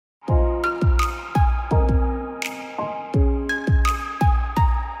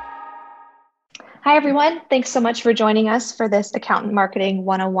Hi, everyone. Thanks so much for joining us for this Accountant Marketing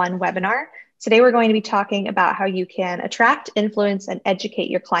 101 webinar. Today, we're going to be talking about how you can attract, influence, and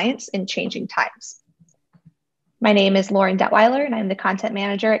educate your clients in changing times. My name is Lauren Detweiler, and I'm the content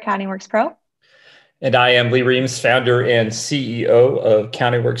manager at CountingWorks Pro. And I am Lee Reams, founder and CEO of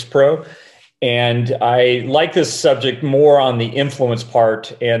CountingWorks Pro. And I like this subject more on the influence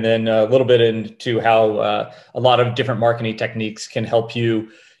part, and then a little bit into how a lot of different marketing techniques can help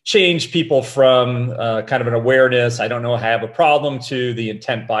you change people from kind of an awareness, I don't know, I have a problem, to the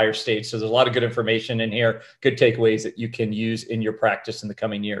intent buyer stage. So there's a lot of good information in here, good takeaways that you can use in your practice in the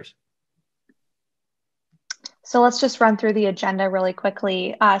coming years. So let's just run through the agenda really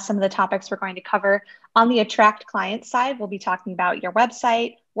quickly. Some of the topics we're going to cover. On the attract client side, we'll be talking about your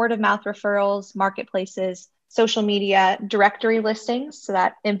website, word of mouth referrals, marketplaces, social media, directory listings, so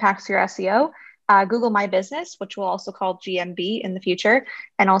that impacts your SEO, Google My Business, which we'll also call GMB in the future,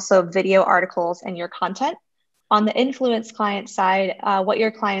 and also video articles and your content. On the influence client side, what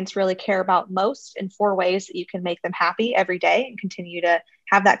your clients really care about most in 4 ways that you can make them happy every day and continue to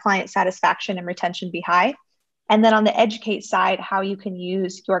have that client satisfaction and retention be high. And then on the educate side, how you can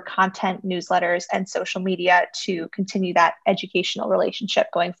use your content, newsletters, and social media to continue that educational relationship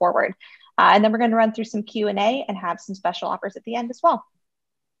going forward. And then we're going to run through some Q&A and have some special offers at the end as well.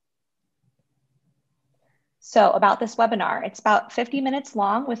 So about this webinar, it's about 50 minutes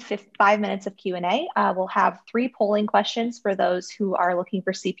long with 5 minutes of Q&A. We'll have 3 polling questions for those who are looking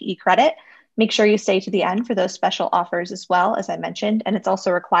for CPE credit. Make sure you stay to the end for those special offers as well, as I mentioned, and it's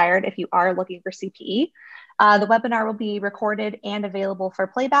also required if you are looking for CPE. The webinar will be recorded and available for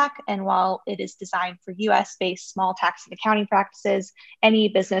playback, and while it is designed for US-based small tax and accounting practices, any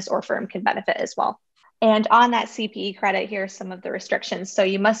business or firm can benefit as well. And on that CPE credit, here are some of the restrictions. So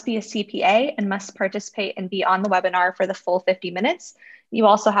you must be a CPA and must participate and be on the webinar for the full 50 minutes. You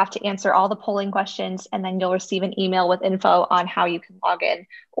also have to answer all the polling questions, and then you'll receive an email with info on how you can log in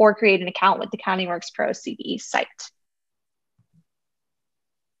or create an account with the CountingWorks Pro CPE site.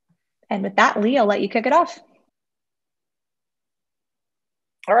 And with that, Lee, I'll let you kick it off.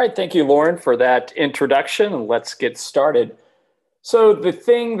 All right, thank you, Lauren, for that introduction. Let's get started. So the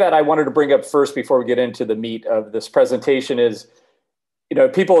thing that I wanted to bring up first before we get into the meat of this presentation is,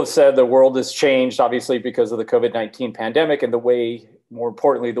 people have said the world has changed, obviously, because of the COVID-19 pandemic, and the way, more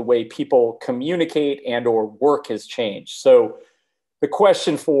importantly, the way people communicate and or work has changed. So the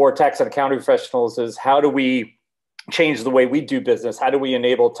question for tax and accounting professionals is, how do we change the way we do business? How do we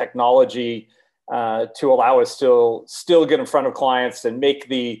enable technology to allow us to still get in front of clients and make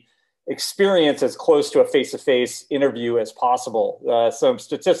the experience as close to a face-to-face interview as possible? Some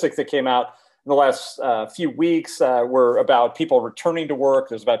statistics that came out in the last few weeks were about people returning to work.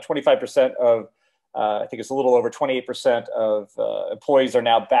 There's about 25% of, I think it's a little over 28% of employees are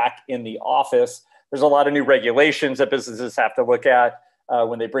now back in the office. There's a lot of new regulations that businesses have to look at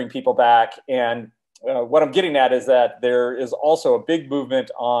when they bring people back. And what I'm getting at is that there is also a big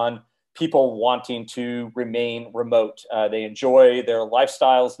movement on people wanting to remain remote. They enjoy their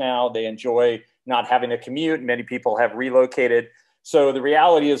lifestyles now. They enjoy not having to commute. Many people have relocated. So the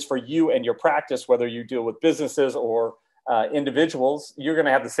reality is, for you and your practice, whether you deal with businesses or individuals, you're going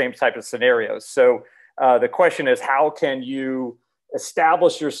to have the same type of scenarios. So the question is, how can you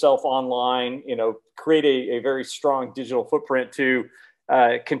establish yourself online, create a very strong digital footprint to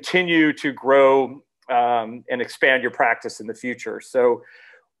continue to grow and expand your practice in the future? So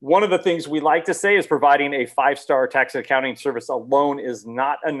one of the things we like to say is providing a 5-star tax and accounting service alone is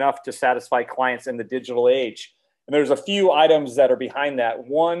not enough to satisfy clients in the digital age. And there's a few items that are behind that.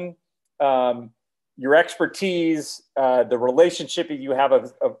 One, your expertise, the relationship that you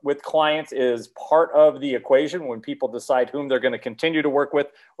have with clients is part of the equation when people decide whom they're going to continue to work with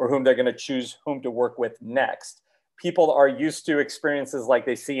or whom they're going to choose whom to work with next. People are used to experiences like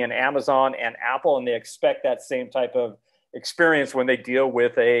they see in Amazon and Apple, and they expect that same type of experience when they deal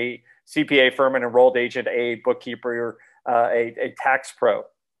with a CPA firm, an enrolled agent, a bookkeeper, a tax pro.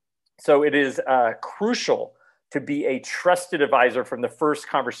 So it is crucial to be a trusted advisor from the first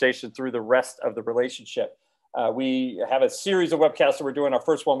conversation through the rest of the relationship. We have a series of webcasts that we're doing. Our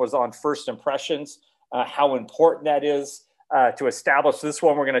first one was on first impressions, how important that is to establish. This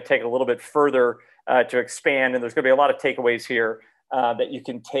one we're going to take a little bit further to expand, and there's going to be a lot of takeaways here that you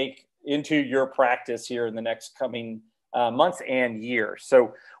can take into your practice here in the next coming months and years.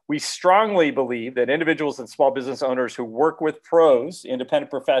 So we strongly believe that individuals and small business owners who work with pros, independent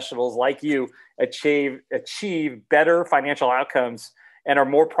professionals like you, achieve better financial outcomes and are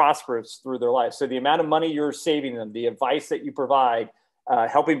more prosperous through their life. So the amount of money you're saving them, the advice that you provide,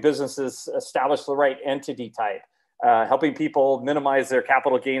 helping businesses establish the right entity type, helping people minimize their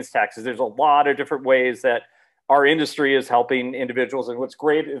capital gains taxes. There's a lot of different ways that our industry is helping individuals. And what's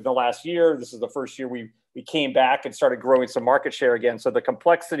great in the last year, this is the first year we came back and started growing some market share again. So the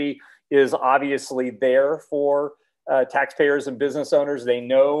complexity is obviously there for taxpayers and business owners. They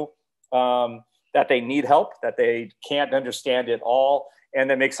know that they need help, that they can't understand it all, and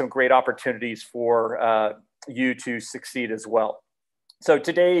that makes some great opportunities for you to succeed as well. So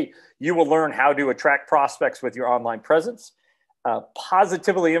today, you will learn how to attract prospects with your online presence,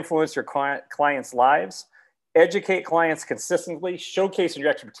 positively influence your clients' lives, educate clients consistently. Showcasing your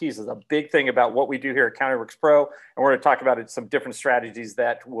expertise is a big thing about what we do here at AccountantWorks Pro, and we're going to talk about some different strategies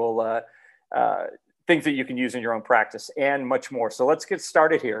that will things that you can use in your own practice and much more. So let's get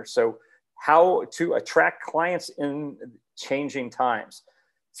started here. So how to attract clients in changing times.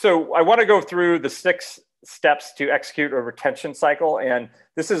 So I want to go through the 6 steps to execute a retention cycle, and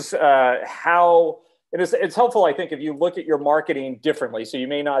this is how. It's helpful, I think, if you look at your marketing differently. So you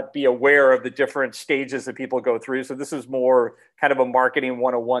may not be aware of the different stages that people go through. So this is more kind of a marketing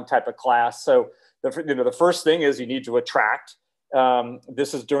 101 type of class. So the first thing is you need to attract.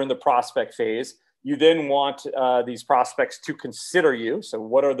 This is during the prospect phase. You then want these prospects to consider you. So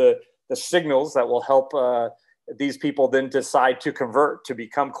what are the signals that will help these people then decide to convert to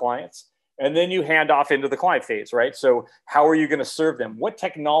become clients? And then you hand off into the client phase, right? So how are you going to serve them? What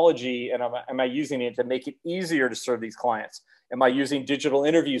technology am I using it to make it easier to serve these clients? Am I using digital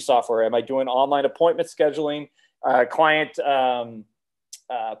interview software? Am I doing online appointment scheduling, client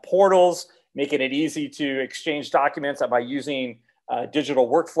portals, making it easy to exchange documents? Am I using digital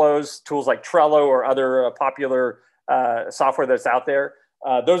workflows, tools like Trello or other popular software that's out there?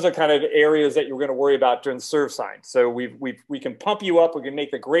 Those are kind of areas that you're going to worry about during the serve sign. So we can pump you up. We can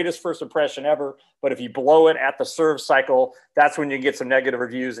make the greatest first impression ever. But if you blow it at the serve cycle, that's when you get some negative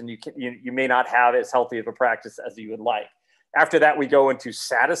reviews, and you may not have as healthy of a practice as you would like. After that, we go into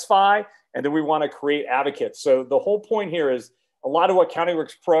satisfy, and then we want to create advocates. So the whole point here is a lot of what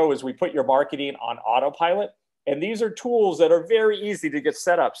AccountantWorks Pro is we put your marketing on autopilot. And these are tools that are very easy to get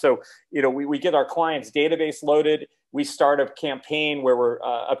set up. So, we get our clients' database loaded. We start a campaign where we're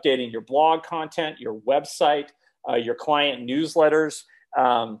updating your blog content, your website, your client newsletters,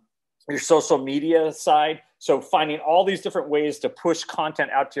 your social media side. So finding all these different ways to push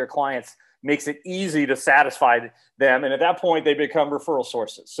content out to your clients makes it easy to satisfy them. And at that point, they become referral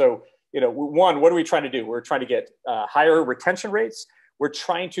sources. So, one, what are we trying to do? We're trying to get higher retention rates. We're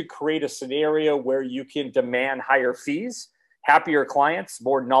trying to create a scenario where you can demand higher fees, happier clients,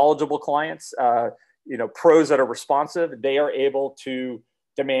 more knowledgeable clients, pros that are responsive. They are able to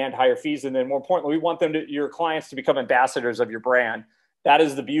demand higher fees. And then more importantly, we want your clients to become ambassadors of your brand. That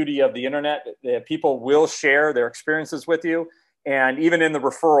is the beauty of the internet. People will share their experiences with you. And even in the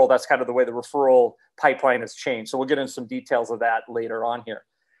referral, that's kind of the way the referral pipeline has changed. So we'll get into some details of that later on here.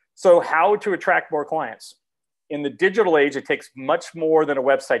 So how to attract more clients. In the digital age, it takes much more than a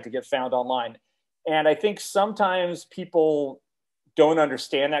website to get found online. And I think sometimes people don't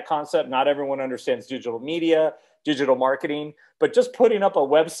understand that concept. Not everyone understands digital media, digital marketing, but just putting up a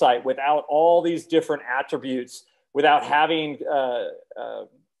website without all these different attributes, without having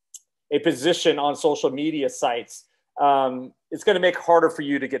a position on social media sites, it's going to make it harder for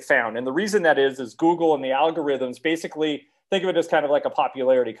you to get found. And the reason that is Google and the algorithms basically think of it as kind of like a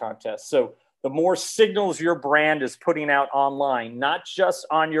popularity contest. So the more signals your brand is putting out online, not just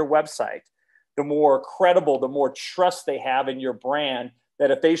on your website, the more credible, the more trust they have in your brand,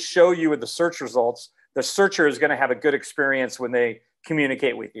 that if they show you in the search results, the searcher is going to have a good experience when they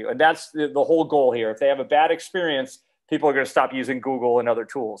communicate with you. And that's the whole goal here. If they have a bad experience, people are going to stop using Google and other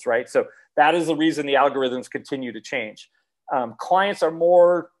tools, right? So that is the reason the algorithms continue to change. Clients are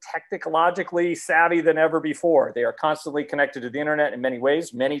more technologically savvy than ever before. They are constantly connected to the internet in many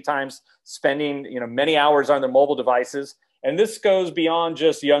ways, many times spending many hours on their mobile devices. And this goes beyond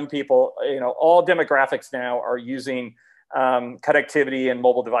just young people. All demographics now are using connectivity and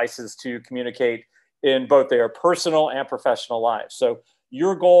mobile devices to communicate in both their personal and professional lives. So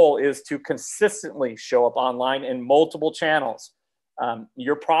your goal is to consistently show up online in multiple channels.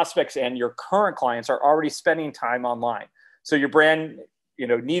 Your prospects and your current clients are already spending time online. So your brand,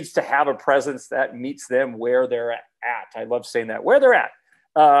 needs to have a presence that meets them where they're at. I love saying that, where they're at.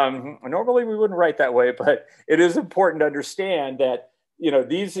 Normally we wouldn't write that way, but it is important to understand that,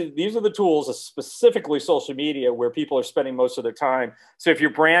 these are the tools, specifically social media, where people are spending most of their time. So if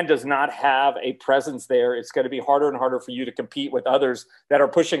your brand does not have a presence there, it's going to be harder and harder for you to compete with others that are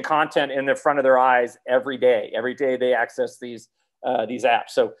pushing content in the front of their eyes every day. Every day they access these apps.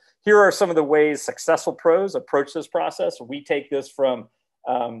 So here are some of the ways successful pros approach this process. We take this from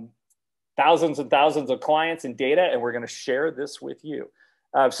thousands and thousands of clients and data, and we're going to share this with you.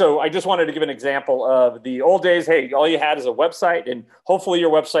 So I just wanted to give an example of the old days. Hey, all you had is a website, and hopefully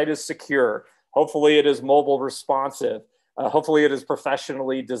your website is secure. Hopefully it is mobile responsive. Hopefully it is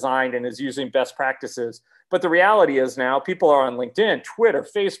professionally designed and is using best practices. But the reality is now people are on LinkedIn, Twitter,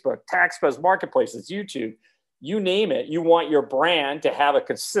 Facebook, TaxBuzz marketplaces, YouTube, you name it. You want your brand to have a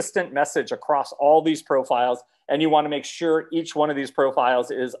consistent message across all these profiles, and you want to make sure each one of these profiles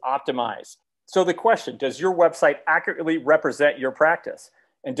is optimized. So the question, does your website accurately represent your practice?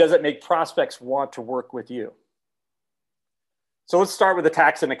 And does it make prospects want to work with you? So let's start with the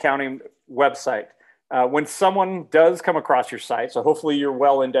tax and accounting website. When someone does come across your site, so hopefully you're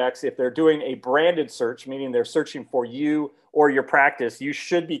well indexed, if they're doing a branded search, meaning they're searching for you or your practice, you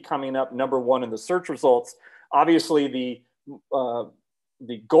should be coming up #1 in the search results. Obviously,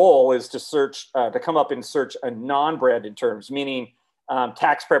 the goal is to search, to come up in search a non-branded terms, meaning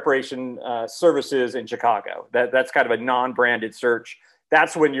tax preparation services in Chicago. That's kind of a non-branded search.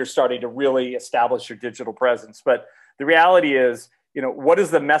 That's when you're starting to really establish your digital presence. But the reality is, what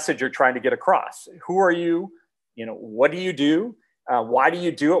is the message you're trying to get across? Who are you? What do you do? Why do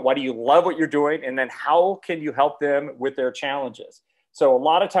you do it? Why do you love what you're doing? And then how can you help them with their challenges? So a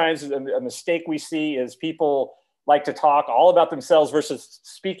lot of times a mistake we see is people like to talk all about themselves versus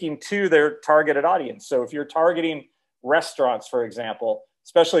speaking to their targeted audience. So if you're targeting restaurants, for example,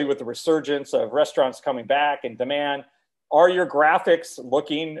 especially with the resurgence of restaurants coming back and demand, are your graphics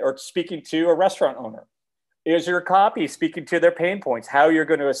looking or speaking to a restaurant owner? Is your copy speaking to their pain points, how you're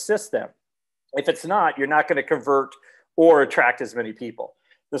going to assist them? If it's not, you're not going to convert or attract as many people.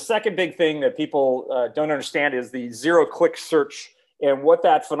 The second big thing that people don't understand is the zero-click search. And what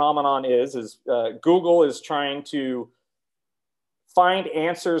that phenomenon is Google is trying to find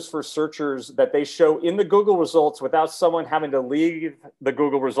answers for searchers that they show in the Google results without someone having to leave the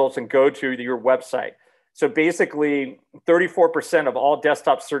Google results and go to your website. So basically 34% of all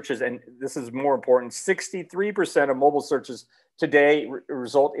desktop searches, and this is more important, 63% of mobile searches today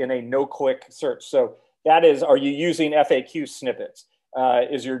result in a no-click search. So that is, are you using FAQ snippets?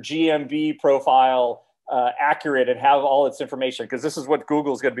 Is your GMB profile accurate and have all its information? Because this is what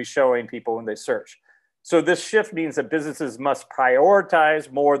Google is going to be showing people when they search. So this shift means that businesses must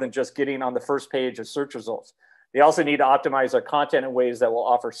prioritize more than just getting on the first page of search results. They also need to optimize their content in ways that will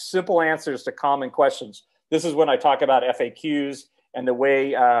offer simple answers to common questions. This is when I talk about FAQs and the way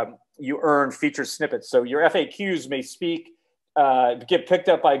you earn featured snippets. So your FAQs may get picked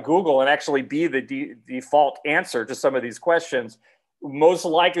up by Google and actually be the default answer to some of these questions. Most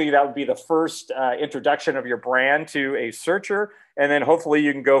likely that would be the first introduction of your brand to a searcher. And then hopefully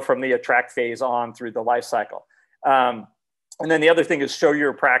you can go from the attract phase on through the life cycle. And then the other thing is show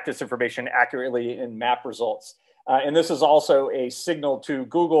your practice information accurately in map results. And this is also a signal to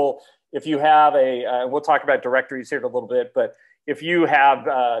Google. If you have we'll talk about directories here in a little bit, but if you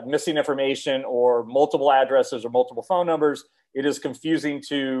have missing information or multiple addresses or multiple phone numbers, it is confusing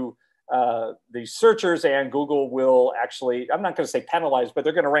to the searchers, and Google will actually, I'm not going to say penalize, but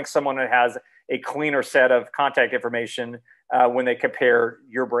they're going to rank someone that has a cleaner set of contact information when they compare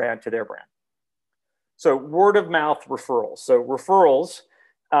your brand to their brand. So word of mouth referrals. So referrals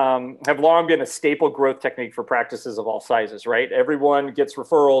have long been a staple growth technique for practices of all sizes, right? Everyone gets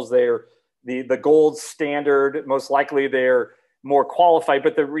referrals. They're the gold standard. Most likely they're more qualified,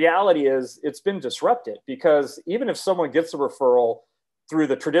 but the reality is it's been disrupted, because even if someone gets a referral through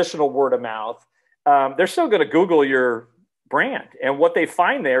the traditional word of mouth, they're still going to Google your brand. And what they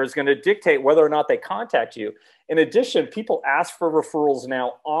find there is going to dictate whether or not they contact you. In addition, people ask for referrals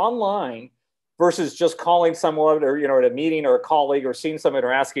now online versus just calling someone or, at a meeting or a colleague or seeing someone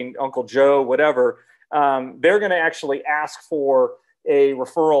or asking Uncle Joe, whatever. They're going to actually ask for a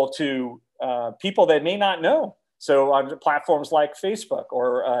referral to people that may not know. So on platforms like Facebook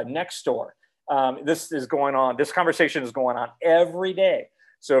or Nextdoor, this is going on. This conversation is going on every day.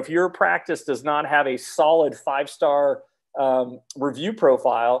 So if your practice does not have a solid 5-star review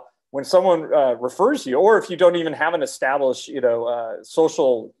profile, when someone refers you, or if you don't even have an established,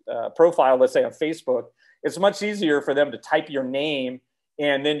 social profile, let's say on Facebook, it's much easier for them to type your name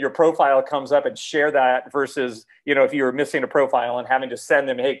and then your profile comes up and share that versus, if you were missing a profile and having to send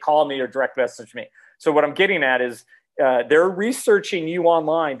them, hey, call me or direct message me. So what I'm getting at is they're researching you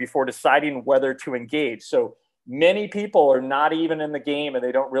online before deciding whether to engage. So many people are not even in the game and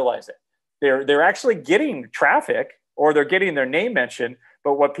they don't realize it. They're actually getting traffic or they're getting their name mentioned,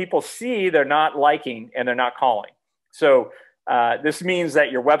 but what people see, they're not liking and they're not calling. So this means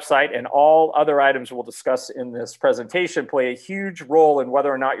that your website and all other items we'll discuss in this presentation play a huge role in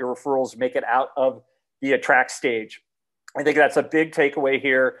whether or not your referrals make it out of the attract stage. I think that's a big takeaway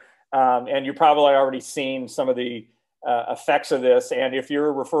here. And you've probably already seen some of the effects of this. And if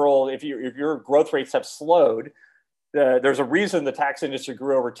your referral, if your growth rates have slowed, there's a reason the tax industry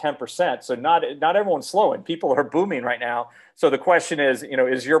grew over 10%. So not everyone's slowing. People are booming right now. So the question is,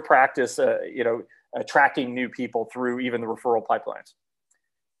 is your practice, attracting new people through even the referral pipelines?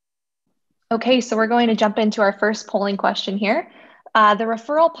 Okay, so we're going to jump into our first polling question here. The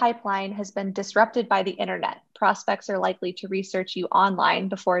referral pipeline has been disrupted by the internet. Prospects are likely to research you online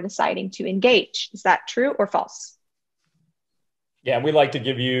before deciding to engage. Is that true or false? Yeah, we like to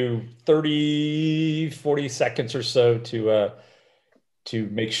give you 30, 40 seconds or so to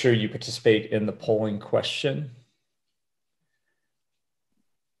make sure you participate in the polling question.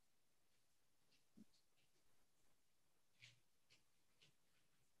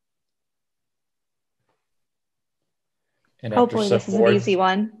 And hopefully this is an easy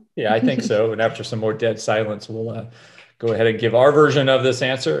one. Yeah, I think so. And after some more dead silence, we'll go ahead and give our version of this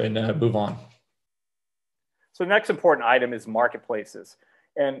answer and move on. So the next important item is marketplaces.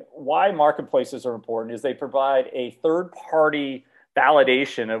 And why marketplaces are important is they provide a third-party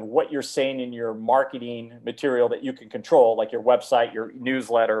validation of what you're saying in your marketing material that you can control, like your website, your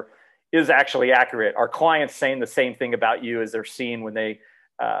newsletter, is actually accurate. Are clients saying the same thing about you as they're seeing when they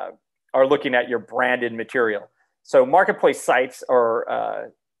are looking at your branded material? So marketplace sites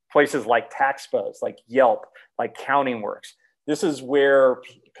are places like TaxBuzz, like Yelp, like CountingWorks. This is where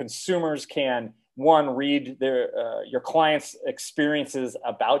consumers can, one, read your clients' experiences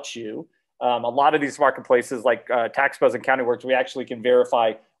about you. A lot of these marketplaces like TaxBuzz and CountingWorks, we actually can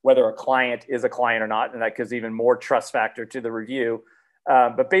verify whether a client is a client or not, and that gives even more trust factor to the review.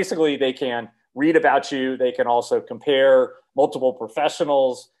 But basically, they can read about you. They can also compare multiple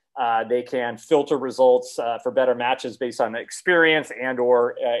professionals. They can filter results for better matches based on experience and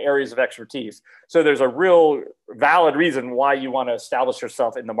or areas of expertise. So there's a real valid reason why you want to establish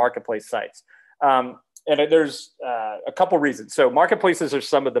yourself in the marketplace sites. And there's a couple reasons. So marketplaces are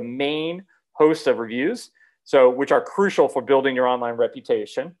some of the main hosts of reviews, which are crucial for building your online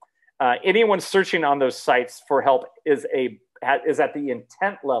reputation. Anyone searching on those sites for help is at the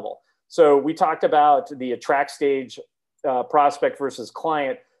intent level. So we talked about the attract stage, prospect versus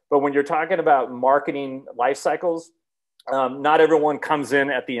client. But when you're talking about marketing life cycles, not everyone comes in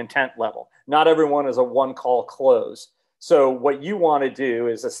at the intent level. Not everyone is a one-call close. So what you want to do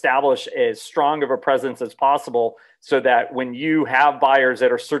is establish as strong of a presence as possible so that when you have buyers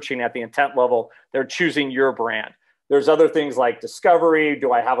that are searching at the intent level, they're choosing your brand. There's other things like discovery.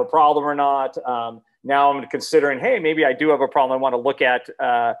 Do I have a problem or not? Now I'm considering, hey, maybe I do have a problem. I want to look at,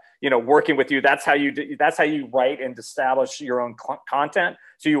 working with you. That's how you write and establish your own content.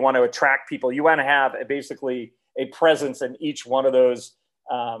 So you want to attract people. You want to have basically a presence in each one of those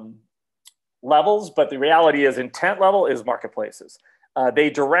levels. But the reality is, intent level is marketplaces. They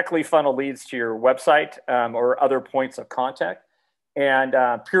directly funnel leads to your website or other points of contact. And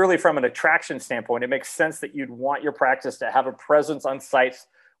purely from an attraction standpoint, it makes sense that you'd want your practice to have a presence on sites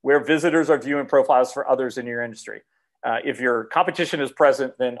where visitors are viewing profiles for others in your industry. If your competition is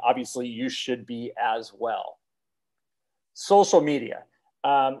present, then obviously you should be as well. Social media.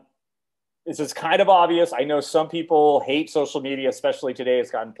 This is kind of obvious. I know some people hate social media, especially today.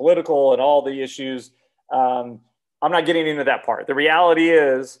 It's gotten political and all the issues. I'm not getting into that part. The reality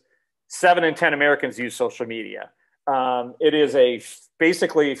is 7 in 10 Americans use social media. It is a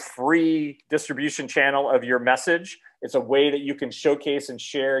basically free distribution channel of your message. It's a way that you can showcase and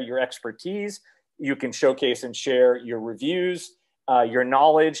share your expertise. You can showcase and share your reviews, your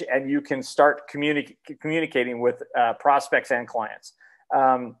knowledge, and you can start communicating with prospects and clients.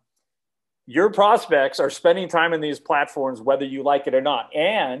 Your prospects are spending time in these platforms, whether you like it or not,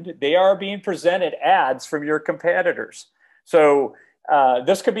 and they are being presented ads from your competitors. So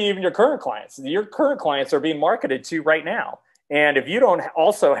this could be even your current clients. Your current clients are being marketed to right now. And if you don't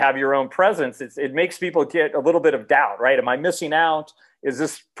also have your own presence, it makes people get a little bit of doubt, right? Am I missing out? Is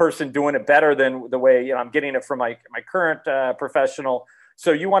this person doing it better than the way I'm getting it from my current professional?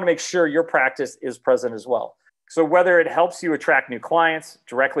 So you want to make sure your practice is present as well. So whether it helps you attract new clients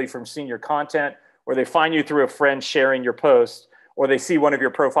directly from seeing your content, or they find you through a friend sharing your post, or they see one of your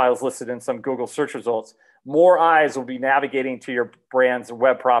profiles listed in some Google search results, more eyes will be navigating to your brand's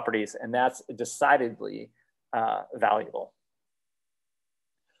web properties, and that's decidedly valuable.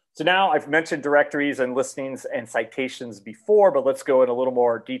 So now I've mentioned directories and listings and citations before, but let's go in a little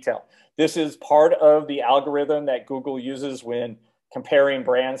more detail. This is part of the algorithm that Google uses when comparing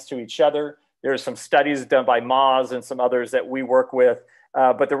brands to each other. There's some studies done by Moz and some others that we work with.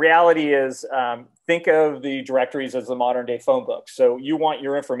 But the reality is, think of the directories as the modern day phone book. So you want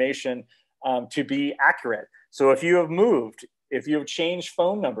your information to be accurate. So if you have moved, if you've changed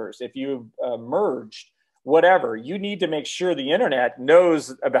phone numbers, if you've merged, whatever, you need to make sure the internet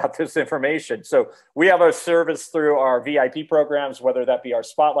knows about this information. So we have a service through our VIP programs, whether that be our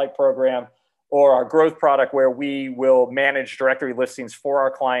Spotlight program or our growth product, where we will manage directory listings for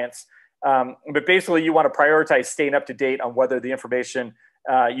our clients. But basically, you want to prioritize staying up to date on whether the information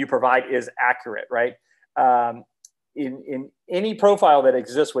you provide is accurate, right? In any profile that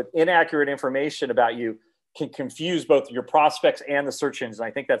exists with inaccurate information about you can confuse both your prospects and the search engines. I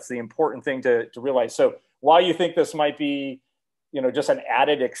think that's the important thing to realize. So while you think this might be, just an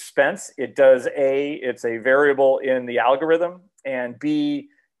added expense, it does it's a variable in the algorithm, and B,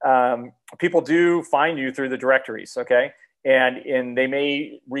 people do find you through the directories, okay? And they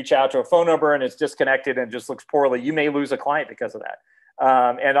may reach out to a phone number and it's disconnected and just looks poorly. You may lose a client because of that.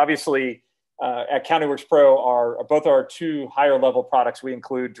 And obviously, at CountyWorks Pro, are both our two higher level products. We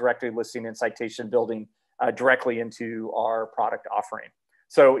include directory listing and citation building directly into our product offering.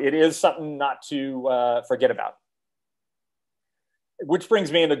 So it is something not to forget about. Which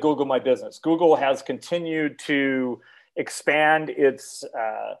brings me into Google My Business. Google has continued to expand its,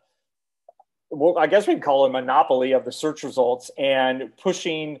 well, I guess we'd call it a monopoly of the search results and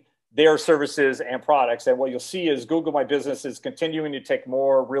pushing their services and products. And what you'll see is Google My Business is continuing to take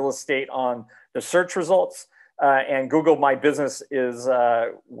more real estate on the search results. And Google My Business is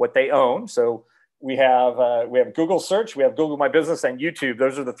what they own. So we have Google Search, we have Google My Business, and YouTube.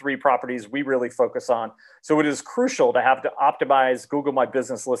 Those are the three properties we really focus on. So it is crucial to have to optimize Google My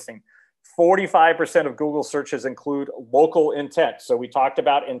Business listing. 45% of Google searches include local intent. So we talked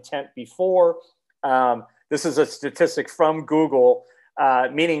about intent before. This is a statistic from Google,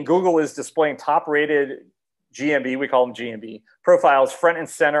 meaning Google is displaying top-rated GMB, we call them GMB, profiles front and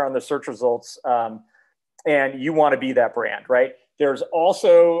center on the search results, and you want to be that brand, right? There's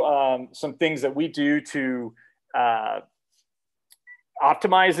also some things that we do to optimize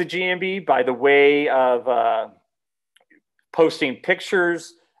the GMB by the way of posting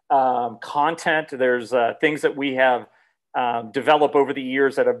pictures, content. There's things that we have developed over the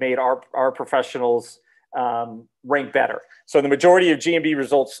years that have made our professionals rank better. So the majority of GMB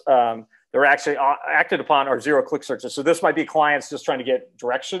results, they're actually acted upon are zero-click searches. So this might be clients just trying to get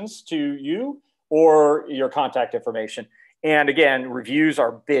directions to you or your contact information. And again, reviews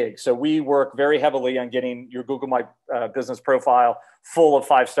are big. So we work very heavily on getting your Google My Business profile full of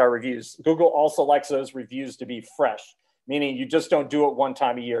 5-star reviews. Google also likes those reviews to be fresh, meaning you just don't do it one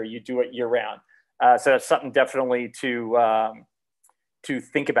time a year, you do it year round. So that's something definitely to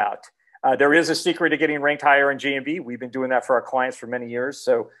think about. There is a secret to getting ranked higher in GMB. We've been doing that for our clients for many years.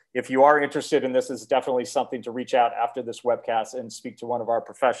 So if you are interested in this, is definitely something to reach out after this webcast and speak to one of our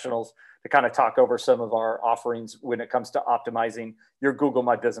professionals to kind of talk over some of our offerings when it comes to optimizing your Google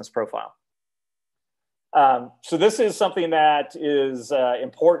My Business profile. So this is something that is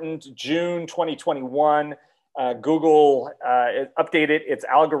important. June 2021, Google updated its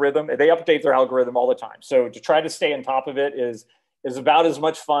algorithm. They update their algorithm all the time. So to try to stay on top of it is about as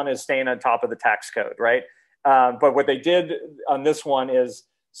much fun as staying on top of the tax code, right? But what they did on this one is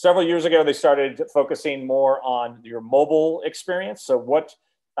several years ago, they started focusing more on your mobile experience. So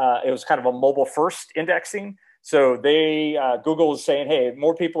it was kind of a mobile first indexing. So Google is saying, hey,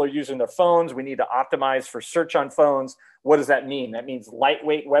 more people are using their phones. We need to optimize for search on phones. What does that mean? That means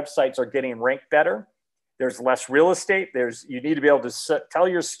lightweight websites are getting ranked better. There's less real estate. You need to be able to tell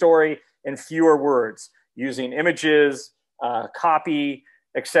your story in fewer words using images, copy,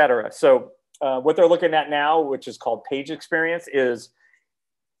 etc. So what they're looking at now, which is called page experience, is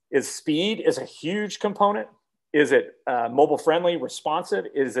speed is a huge component. Is it mobile friendly, responsive?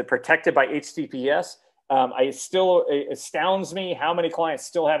 Is it protected by HTTPS? It astounds me how many clients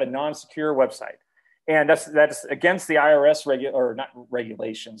still have a non-secure website, and that's against the IRS not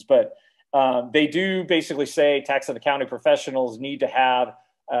regulations, but they do basically say tax and accounting professionals need to have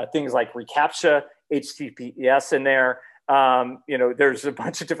things like reCAPTCHA, HTTPS in there. There's a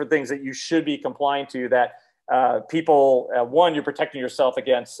bunch of different things that you should be complying to that people, one, you're protecting yourself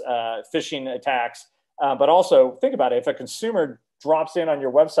against phishing attacks, but also think about it. If a consumer drops in on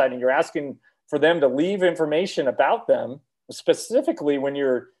your website and you're asking for them to leave information about them, specifically when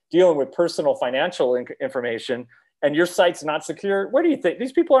you're dealing with personal financial information and your site's not secure, where do you think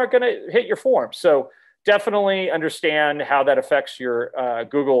these people aren't going to hit your form? So definitely understand how that affects your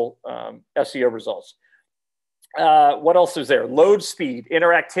Google SEO results. What else is there? Load speed,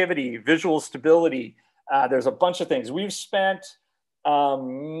 interactivity, visual stability. There's a bunch of things. We've spent,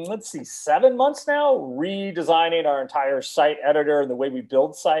 7 months now redesigning our entire site editor and the way we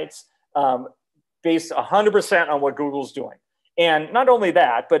build sites based 100% on what Google's doing. And not only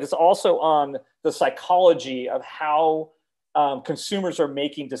that, but it's also on the psychology of how consumers are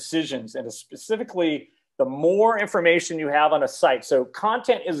making decisions, and specifically the more information you have on a site. So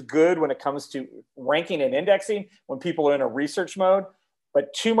content is good when it comes to ranking and indexing when people are in a research mode,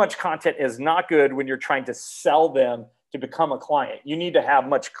 but too much content is not good when you're trying to sell them to become a client. You need to have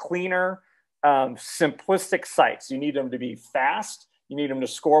much cleaner, simplistic sites. You need them to be fast. You need them to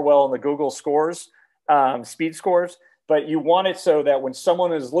score well in the Google scores, speed scores, but you want it so that when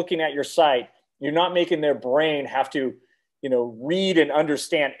someone is looking at your site, you're not making their brain have to, read and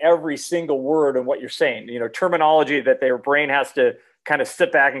understand every single word of what you're saying, terminology that their brain has to kind of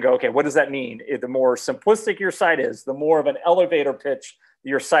sit back and go, okay, what does that mean? The more simplistic your site is, the more of an elevator pitch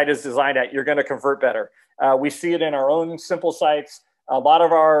your site is designed at, you're going to convert better. We see it in our own simple sites. A lot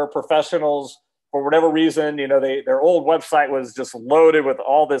of our professionals, for whatever reason, their old website was just loaded with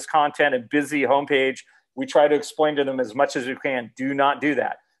all this content and busy homepage. We try to explain to them as much as we can, do not do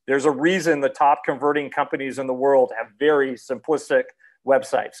that. There's a reason the top converting companies in the world have very simplistic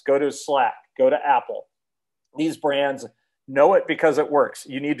websites. Go to Slack, go to Apple. These brands know it because it works.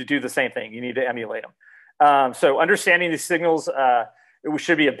 You need to do the same thing. You need to emulate them. So understanding these signals, it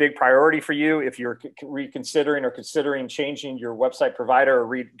should be a big priority for you if you're reconsidering or considering changing your website provider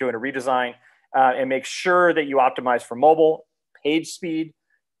or doing a redesign, and make sure that you optimize for mobile, page speed,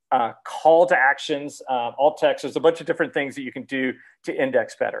 call to actions, alt text. There's a bunch of different things that you can do to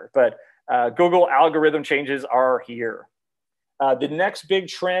index better, but Google algorithm changes are here. The next big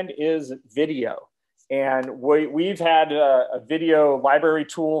trend is video. And we've had a video library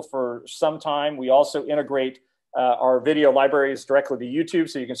tool for some time. We also integrate our video libraries directly to YouTube,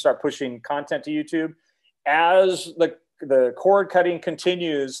 so you can start pushing content to YouTube. As the cord cutting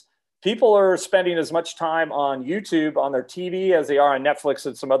continues, people are spending as much time on YouTube on their TV as they are on Netflix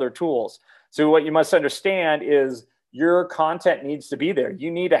and some other tools. So what you must understand is your content needs to be there. You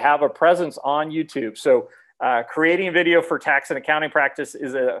need to have a presence on YouTube. So creating video for tax and accounting practice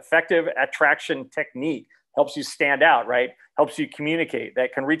is an effective attraction technique. Helps you stand out, right? Helps you communicate.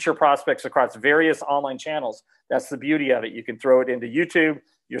 That can reach your prospects across various online channels. That's the beauty of it. You can throw it into YouTube,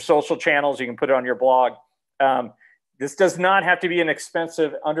 your social channels. You can put it on your blog. This does not have to be an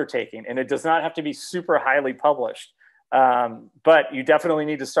expensive undertaking, and it does not have to be super highly published. But you definitely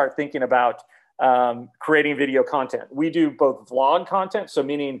need to start thinking about creating video content. We do both vlog content, so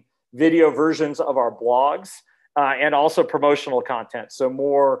meaning video versions of our blogs, and also promotional content. So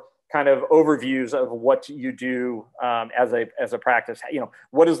more kind of overviews of what you do as a practice.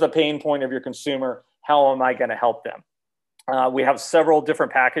 What is the pain point of your consumer? How am I going to help them? We have several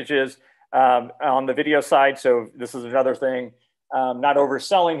different packages on the video side. So this is another thing, not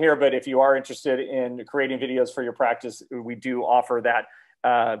overselling here, but if you are interested in creating videos for your practice, we do offer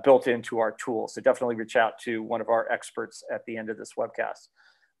that built into our tool. So definitely reach out to one of our experts at the end of this webcast.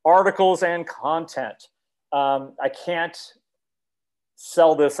 Articles and content. I can't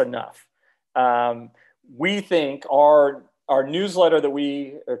sell this enough. We think our newsletter that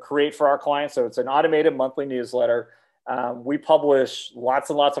we create for our clients, so it's an automated monthly newsletter. We publish lots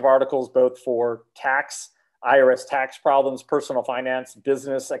and lots of articles, both for tax, IRS tax problems, personal finance,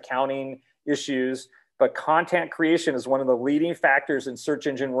 business, accounting issues, but content creation is one of the leading factors in search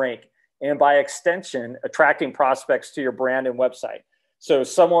engine rank, and by extension, attracting prospects to your brand and website. So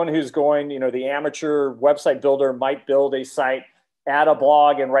someone who's going, the amateur website builder might build a site, add a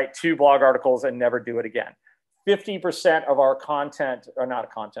blog and write 2 blog articles and never do it again. 50% of our content, or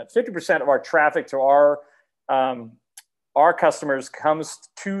not content, 50% of our traffic to our customers comes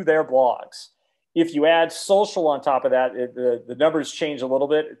to their blogs. If you add social on top of that, the numbers change a little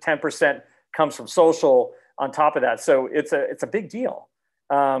bit. 10% comes from social on top of that. So it's a big deal.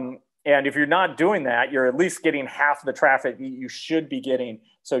 And if you're not doing that, you're at least getting half the traffic you should be getting.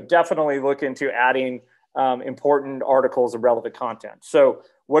 So definitely look into adding important articles and relevant content. So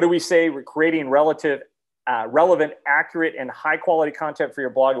what do we say? We're creating relevant, accurate, and high quality content for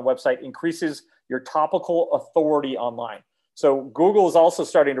your blog and website increases your topical authority online. So Google is also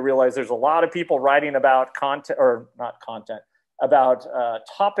starting to realize there's a lot of people writing about about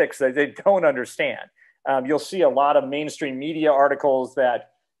topics that they don't understand. You'll see a lot of mainstream media articles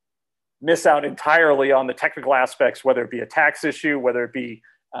that miss out entirely on the technical aspects, whether it be a tax issue, whether it be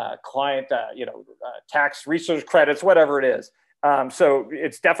client, tax research credits, whatever it is. So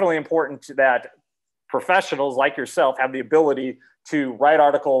it's definitely important that professionals like yourself have the ability to write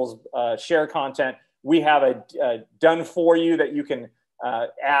articles, share content. We have a done for you that you can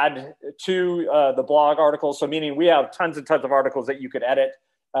add to the blog articles. So meaning we have tons and tons of articles that you could edit,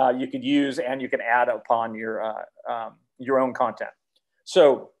 you could use, and you can add upon your own content.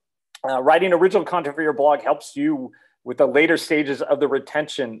 So writing original content for your blog helps you with the later stages of the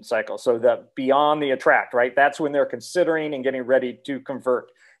retention cycle. So the beyond the attract, right? That's when they're considering and getting ready to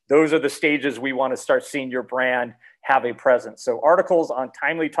convert. Those are the stages we want to start seeing your brand have a presence. So articles on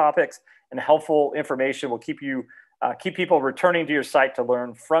timely topics and helpful information will keep people returning to your site to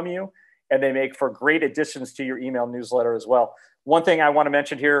learn from you, and they make for great additions to your email newsletter as well. One thing I want to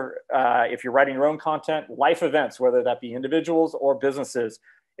mention here, if you're writing your own content, life events, whether that be individuals or businesses,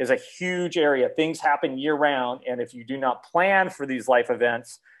 is a huge area. Things happen year round, and if you do not plan for these life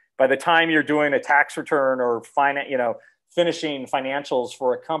events, by the time you're doing a tax return or finishing financials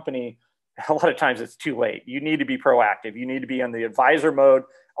for a company, a lot of times it's too late. You need to be proactive. You need to be in the advisor mode.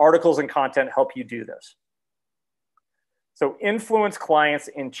 Articles and content help you do this. So influence clients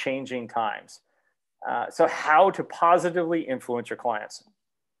in changing times. So how to positively influence your clients.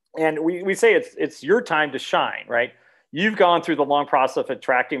 And we say it's your time to shine, right? You've gone through the long process of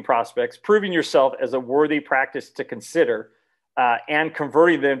attracting prospects, proving yourself as a worthy practice to consider, and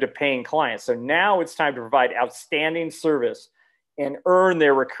converting them to paying clients. So now it's time to provide outstanding service and earn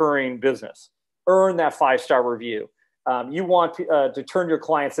their recurring business, earn that 5-star review. You want to turn your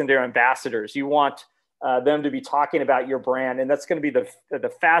clients into ambassadors. You want them to be talking about your brand, and that's going to be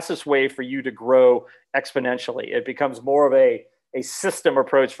the fastest way for you to grow exponentially. It becomes more of a system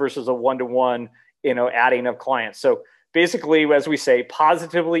approach versus a one-to-one, adding of clients. So basically, as we say,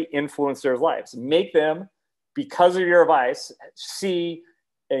 positively influence their lives. Make them, because of your advice, see,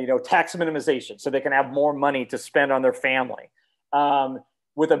 tax minimization so they can have more money to spend on their family.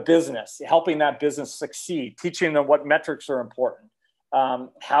 With a business, helping that business succeed, teaching them what metrics are important,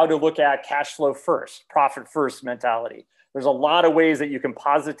 how to look at cash flow first, profit first mentality. There's a lot of ways that you can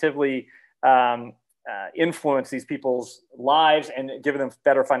positively influence these people's lives and give them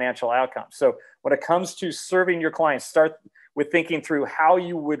better financial outcomes. So when it comes to serving your clients, start with thinking through how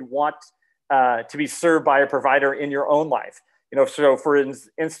you would want to be served by a provider in your own life. So for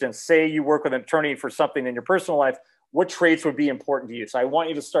instance, say you work with an attorney for something in your personal life, what traits would be important to you? So I want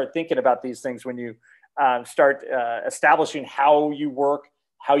you to start thinking about these things when you start establishing how you work,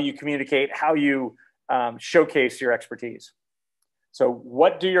 how you communicate, how you showcase your expertise. So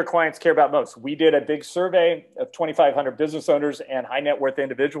what do your clients care about most? We did a big survey of 2,500 business owners and high net worth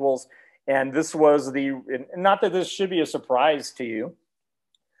individuals. And this was not that this should be a surprise to you,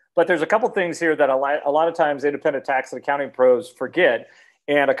 but there's a couple things here that a lot of times independent tax and accounting pros forget.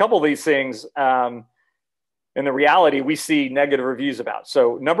 And a couple of these things, in the reality, we see negative reviews about.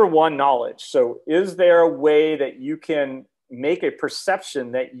 So number one, knowledge. So is there a way that you can make a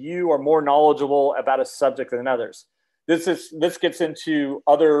perception that you are more knowledgeable about a subject than others? This gets into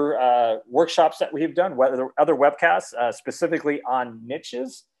other workshops that we've done, other webcasts, specifically on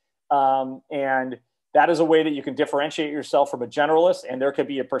niches. And that is a way that you can differentiate yourself from a generalist. And there could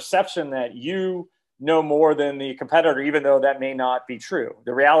be a perception that you know more than the competitor, even though that may not be true.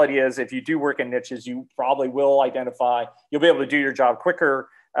 The reality is, if you do work in niches, you probably will identify, you'll be able to do your job quicker,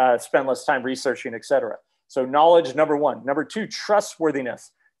 spend less time researching, et cetera. So knowledge, number one. Number two,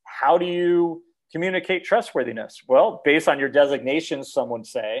 trustworthiness. How do you communicate trustworthiness? Well, based on your designations, some would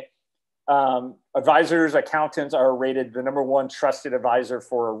say. Advisors, accountants are rated the number one trusted advisor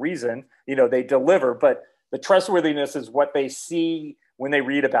for a reason. They deliver, but the trustworthiness is what they see when they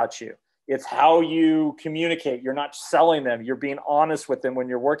read about you. It's how you communicate. You're not selling them. You're being honest with them when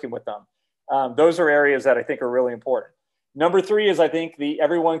you're working with them. Those are areas that I think are really important. Number three is, I think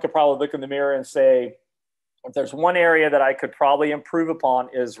everyone could probably look in the mirror and say, if there's one area that I could probably improve upon,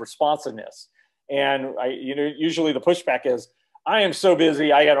 is responsiveness. And usually the pushback is, I am so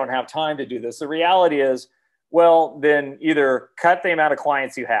busy, I don't have time to do this. The reality is, well, then either cut the amount of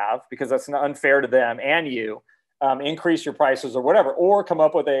clients you have, because that's unfair to them and you, increase your prices or whatever, or come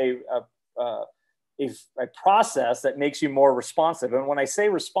up with a process that makes you more responsive. And when I say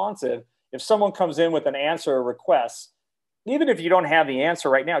responsive, if someone comes in with an answer or request, even if you don't have the answer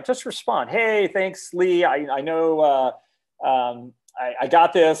right now, just respond. Hey, thanks, Lee. I know I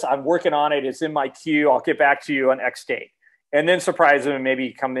got this. I'm working on it. It's in my queue. I'll get back to you on X date. And then surprise them and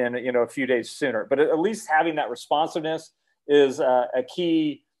maybe come in, a few days sooner. But at least having that responsiveness is a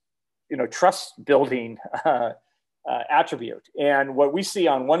key, trust building attribute. And what we see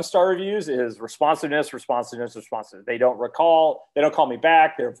on 1-star reviews is responsiveness. They don't call me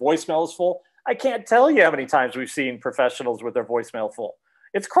back. Their voicemail is full. I can't tell you how many times we've seen professionals with their voicemail full.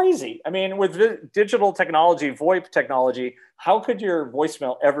 It's crazy. I mean, with digital technology, VoIP technology, how could your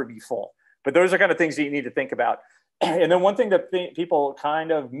voicemail ever be full? But those are kind of things that you need to think about. And then one thing that people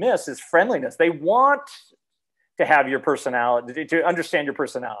kind of miss is friendliness. They want to have your personality, to understand your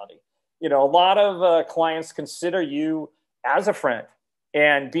personality. A lot of clients consider you as a friend,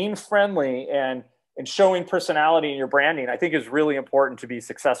 and being friendly and and showing personality in your branding, I think is really important to be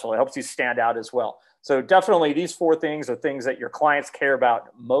successful. It helps you stand out as well. So definitely these 4 things are things that your clients care about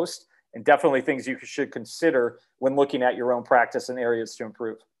most, and definitely things you should consider when looking at your own practice and areas to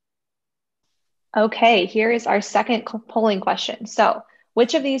improve. Okay, here is our second polling question. So,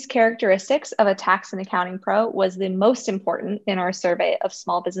 which of these characteristics of a tax and accounting pro was the most important in our survey of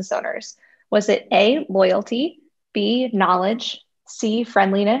small business owners? Was it A, loyalty, B, knowledge, C,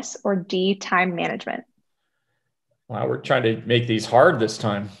 friendliness, or D, time management? Wow, we're trying to make these hard this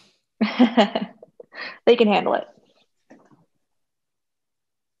time. They can handle it.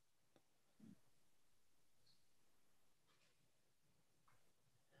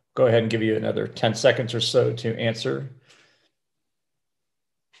 Go ahead and give you another 10 seconds or so to answer.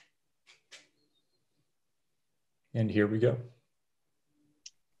 And here we go.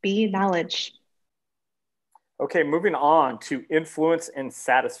 B, knowledge. Okay, moving on to influence and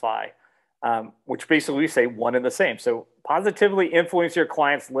satisfy, which basically we say one and the same. So positively influence your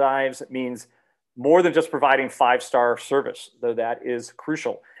clients' lives means more than just providing 5-star service, though that is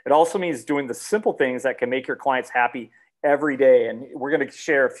crucial. It also means doing the simple things that can make your clients happy every day. And we're going to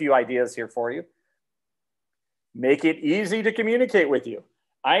share a few ideas here for you. Make it easy to communicate with you.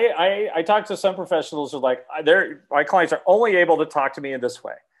 I talk to some professionals who are like, my clients are only able to talk to me in this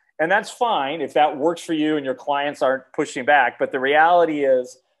way. And that's fine if that works for you and your clients aren't pushing back. But the reality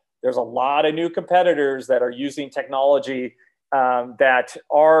is there's a lot of new competitors that are using technology that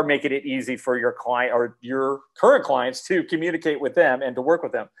are making it easy for your client or your current clients to communicate with them and to work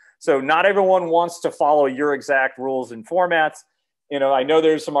with them. So not everyone wants to follow your exact rules and formats. You know, I know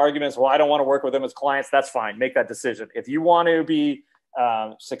there's some arguments, well, I don't want to work with them as clients. That's fine. Make that decision. If you want to be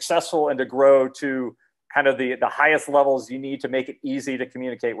successful and to grow to kind of the highest levels, you need to make it easy to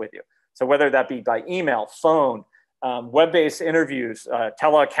communicate with you. So whether that be by email, phone, web-based interviews,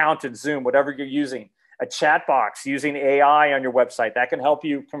 TeleAccountant, Zoom, whatever you're using, a chat box, using AI on your website, that can help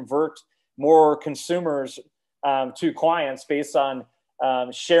you convert more consumers to clients based on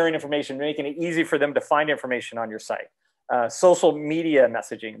sharing information, making it easy for them to find information on your site. Social media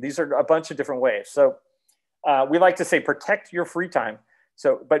messaging, these are a bunch of different ways. So we like to say protect your free time.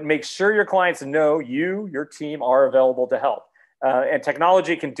 So, but make sure your clients know you, your team are available to help. And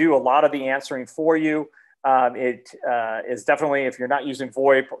technology can do a lot of the answering for you. It is definitely, if you're not using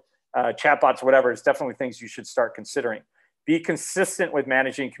VoIP, chatbots, whatever, it's definitely things you should start considering. Be consistent with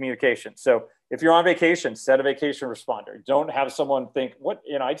managing communication. So if you're on vacation, set a vacation responder. Don't have someone think,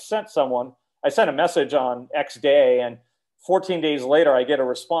 I sent a message on X day and 14 days later, I get a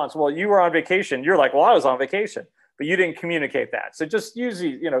response. Well, you were on vacation. You're like, well, I was on vacation, but you didn't communicate that. So just use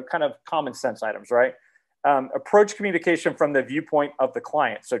these, kind of common sense items, right? Approach communication from the viewpoint of the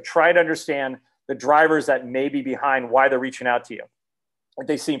client. So try to understand the drivers that may be behind why they're reaching out to you. If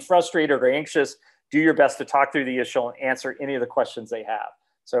they seem frustrated or anxious, do your best to talk through the issue and answer any of the questions they have.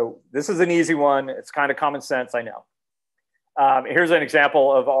 So this is an easy one. It's kind of common sense, I know. Here's an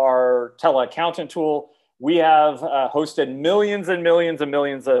example of our TeleAccountant tool. We have hosted millions and millions and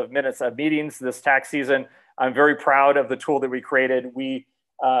millions of minutes of meetings this tax season. I'm very proud of the tool that we created. We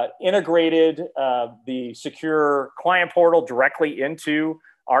integrated the secure client portal directly into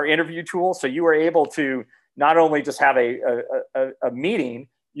our interview tool. So you were able to not only just have a meeting,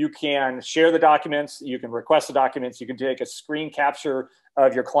 you can share the documents, you can request the documents, you can take a screen capture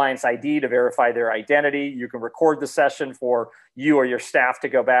of your client's ID to verify their identity. You can record the session for you or your staff to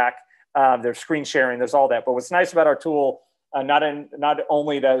go back. There's screen sharing, there's all that. But what's nice about our tool, not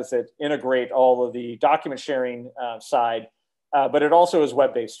only does it integrate all of the document sharing side, but it also is a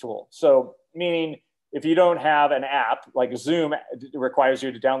web-based tool. So meaning if you don't have an app, like Zoom requires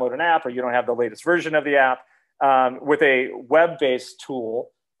you to download an app, or you don't have the latest version of the app, with a web-based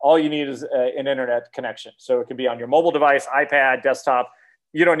tool, all you need is an internet connection. So it can be on your mobile device, iPad, desktop.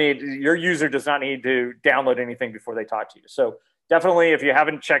 Your user does not need to download anything before they talk to you. So definitely, if you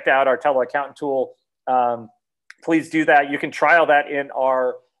haven't checked out our TeleAccountant tool, please do that. You can trial that in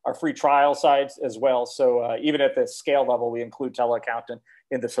our free trial sites as well. So even at the scale level, we include TeleAccountant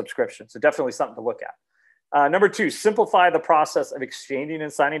in the subscription. So definitely something to look at. Number 2, simplify the process of exchanging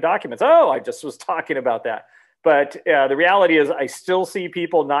and signing documents. Oh, I just was talking about that. But the reality is I still see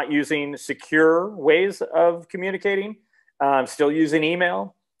people not using secure ways of communicating, still using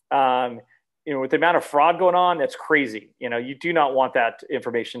email. With the amount of fraud going on, that's crazy. You do not want that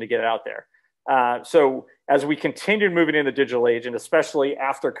information to get out there. So as we continue moving in the digital age, and especially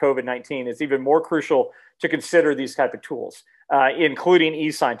after COVID-19, it's even more crucial to consider these type of tools, including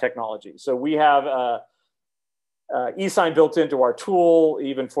e-sign technology. So we have e-sign built into our tool,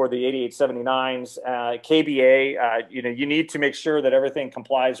 even for the 8879s, KBA. You need to make sure that everything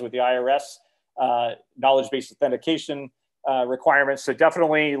complies with the IRS knowledge-based authentication requirements. So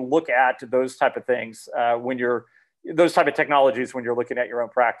definitely look at those type of things those type of technologies when you're looking at your own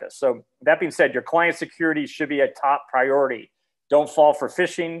practice. So that being said, your client security should be a top priority. Don't fall for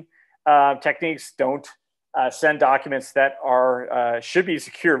phishing techniques. Don't send documents that should be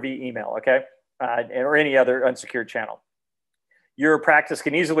secure via email, okay? Or any other unsecured channel. Your practice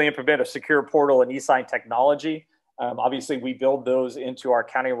can easily implement a secure portal and e-sign technology. Obviously, we build those into our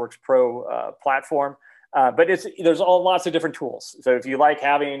CountingWorks Pro platform, but there's lots of different tools. So if you like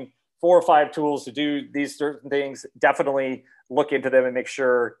having 4 or 5 tools to do these certain things, definitely look into them and make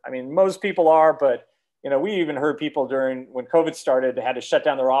sure. I mean, most people are, but we even heard people when COVID started, they had to shut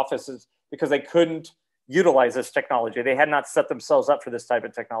down their offices because they couldn't utilize this technology. They had not set themselves up for this type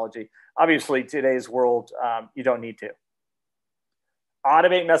of technology. Obviously, today's world, you don't need to.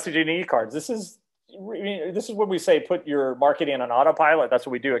 Automate messaging and e-cards. This is when we say put your marketing on autopilot. That's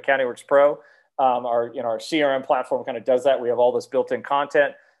what we do at CountingWorks Pro. Our CRM platform kind of does that. We have all this built-in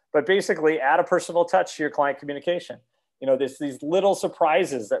content, but basically add a personal touch to your client communication. There's these little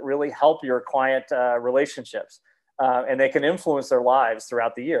surprises that really help your client relationships, and they can influence their lives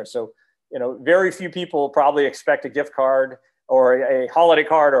throughout the year. So, very few people probably expect a gift card or a holiday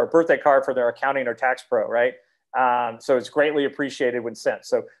card or a birthday card for their accounting or tax pro, right? So it's greatly appreciated when sent.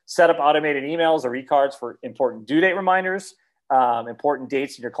 So set up automated emails or e-cards for important due date reminders, important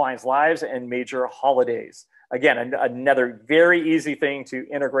dates in your clients' lives, and major holidays. Again, another very easy thing to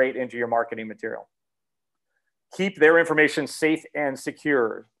integrate into your marketing material. Keep their information safe and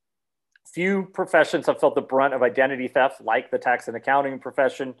secure. Few professions have felt the brunt of identity theft like the tax and accounting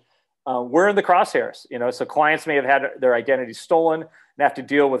profession. We're in the crosshairs, so clients may have had their identity stolen and have to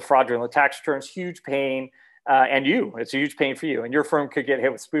deal with fraudulent tax returns, huge pain. And it's a huge pain for you. And your firm could get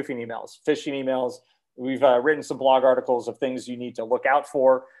hit with spoofing emails, phishing emails. We've written some blog articles of things you need to look out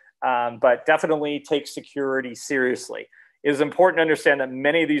for, but definitely take security seriously. It is important to understand that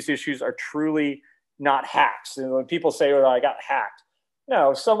many of these issues are truly not hacks. And when people say, "Oh, I got hacked,"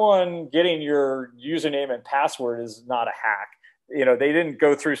 no, someone getting your username and password is not a hack. They didn't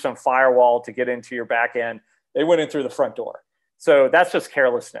go through some firewall to get into your back end. They went in through the front door. So that's just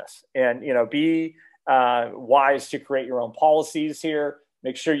carelessness. And, be wise to create your own policies here.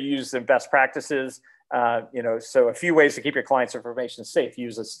 Make sure you use the best practices. So a few ways to keep your clients' information safe.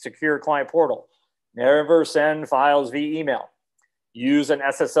 Use a secure client portal. Never send files via email. Use an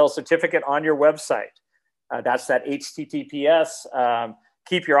SSL certificate on your website. That's that HTTPS.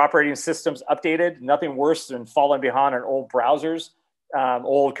 Keep your operating systems updated. Nothing worse than falling behind on old browsers,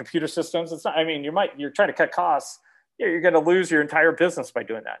 old computer systems. You're trying to cut costs. You're going to lose your entire business by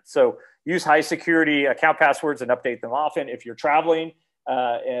doing that. So use high security account passwords and update them often. If you're traveling,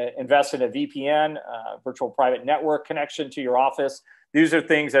 invest in a VPN, virtual private network connection to your office. These are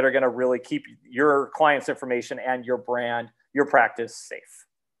things that are going to really keep your client's information and your brand, your practice safe.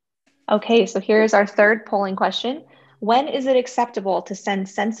 Okay, so here's our third polling question. When is it acceptable to send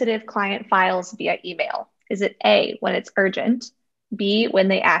sensitive client files via email? Is it A, when it's urgent, B, when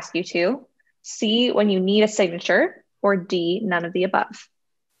they ask you to, C, when you need a signature, or D, none of the above?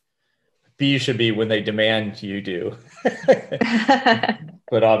 B should be when they demand you do.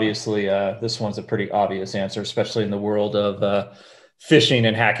 But obviously, this one's a pretty obvious answer, especially in the world of phishing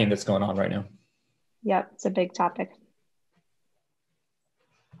and hacking that's going on right now. Yep, it's a big topic.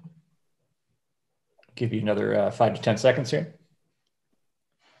 Give you another 5 to 10 seconds here.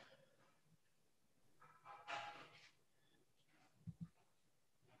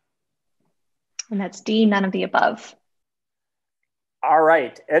 And that's D, none of the above. All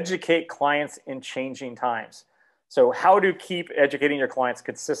right, educate clients in changing times. So how to keep educating your clients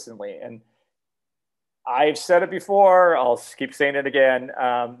consistently. And I've said it before, I'll keep saying it again.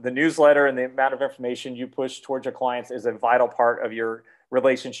 The newsletter and the amount of information you push towards your clients is a vital part of your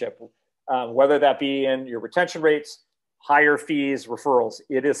relationship. Whether that be in your retention rates, higher fees, referrals,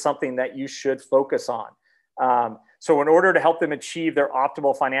 it is something that you should focus on. So in order to help them achieve their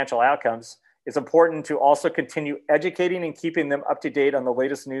optimal financial outcomes, it's important to also continue educating and keeping them up to date on the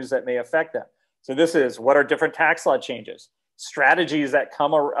latest news that may affect them. So this is, what are different tax law changes, strategies that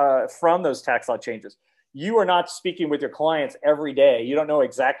come from those tax law changes. You are not speaking with your clients every day. You don't know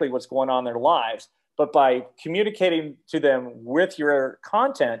exactly what's going on in their lives, but by communicating to them with your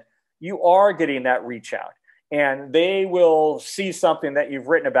content, you are getting that reach out. And they will see something that you've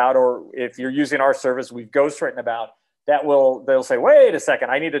written about, or if you're using our service, we've ghostwritten about, they'll say, wait a second,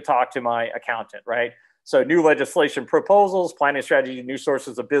 I need to talk to my accountant, right? So new legislation proposals, planning strategy, new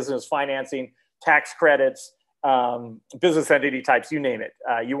sources of business financing, tax credits, business entity types, you name it.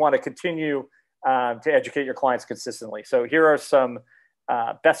 You want to continue to educate your clients consistently. So here are some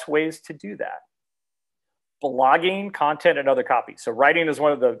Best ways to do that. Blogging, content, and other copy. So writing is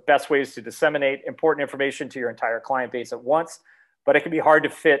one of the best ways to disseminate important information to your entire client base at once, but it can be hard to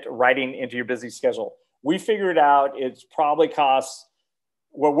fit writing into your busy schedule. We figured out it's probably costs,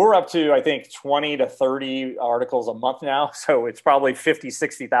 well, we're up to, I think, 20 to 30 articles a month now. So it's probably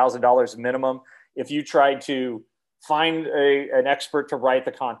 $50,000, $60,000 minimum. If you try to find an expert to write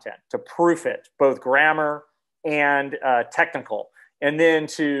the content, to proof it, both grammar and technical, and then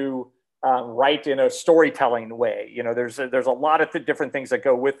to write in a storytelling way. There's a lot of different things that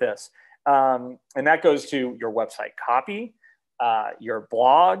go with this. And that goes to your website copy, your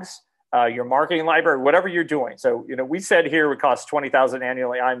blogs, your marketing library, whatever you're doing. So, we said here it would cost $20,000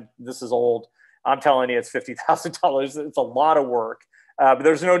 annually. This is old. I'm telling you, it's $50,000. It's a lot of work, but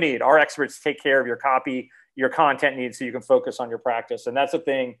there's no need. Our experts take care of your copy, your content needs, so you can focus on your practice. And that's a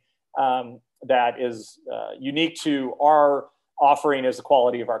thing that is unique to our offering, is the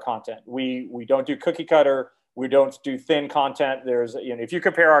quality of our content. We don't do cookie cutter. We don't do thin content. If you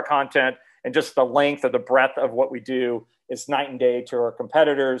compare our content and just the length or the breadth of what we do, it's night and day to our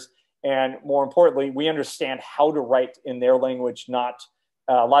competitors. And more importantly, we understand how to write in their language, not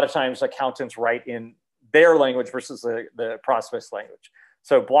a lot of times accountants write in their language versus the prospect's language.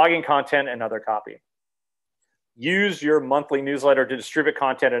 So blogging, content, and other copy. Use your monthly newsletter to distribute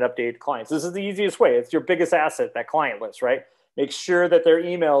content and update clients. This is the easiest way. It's your biggest asset, that client list, right? Make sure that their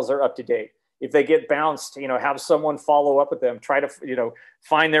emails are up to date. If they get bounced, have someone follow up with them. Try to,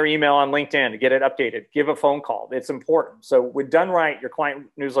 find their email on LinkedIn, get it updated, give a phone call. It's important. So when done right, your client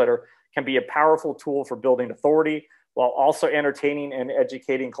newsletter can be a powerful tool for building authority while also entertaining and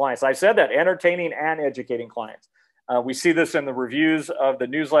educating clients. I said that, entertaining and educating clients. We see this in the reviews of the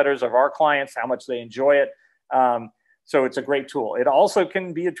newsletters of our clients, how much they enjoy it. So it's a great tool. It also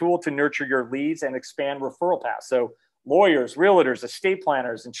can be a tool to nurture your leads and expand referral paths. So lawyers, realtors, estate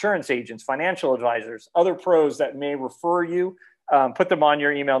planners, insurance agents, financial advisors, other pros that may refer you, put them on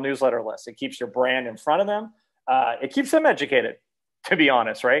your email newsletter list. It keeps your brand in front of them. It keeps them educated, to be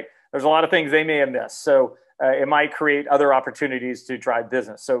honest, right? There's a lot of things they may have missed. So it might create other opportunities to drive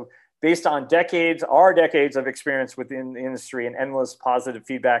business. So based on our decades of experience within the industry and endless positive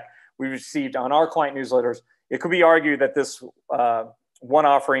feedback we received on our client newsletters, it could be argued that this one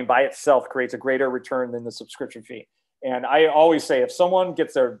offering by itself creates a greater return than the subscription fee. And I always say, if someone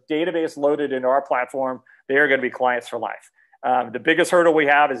gets their database loaded into our platform, they are going to be clients for life. The biggest hurdle we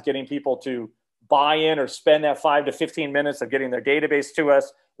have is getting people to buy in or spend that 5 to 15 minutes of getting their database to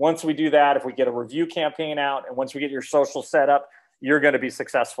us. Once we do that, if we get a review campaign out, and once we get your social set up, you're going to be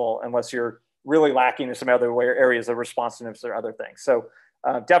successful, unless you're really lacking in some other areas of responsiveness or other things. So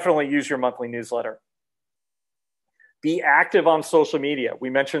definitely use your monthly newsletter. Be active on social media. We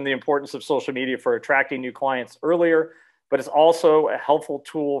mentioned the importance of social media for attracting new clients earlier, but it's also a helpful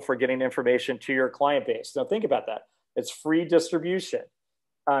tool for getting information to your client base. Now think about that. It's free distribution.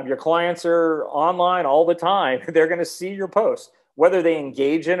 Your clients are online all the time. They're going to see your posts, whether they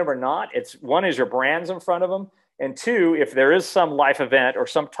engage in them or not. One is your brand's in front of them. And two, if there is some life event or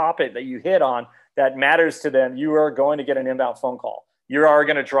some topic that you hit on that matters to them, you are going to get an inbound phone call. You are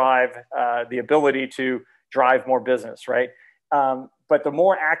going to drive the ability to drive more business, right? But the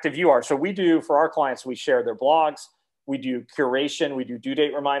more active you are, so we do for our clients, we share their blogs, we do curation, we do due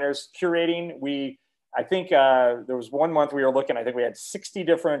date reminders. Curating, I think there was one month we were looking, I think we had 60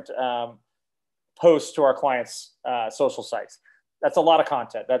 different posts to our clients' social sites. That's a lot of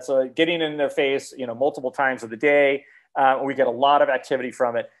content. That's getting in their face, multiple times of the day. We get a lot of activity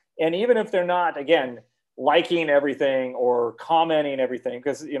from it. And even if they're not, again, liking everything or commenting everything,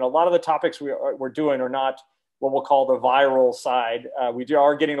 because a lot of the topics we're doing are not what we'll call the viral side. We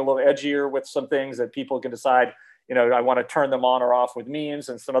are getting a little edgier with some things that people can decide, I want to turn them on or off with memes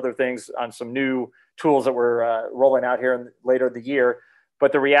and some other things on some new tools that we're rolling out here later in the year.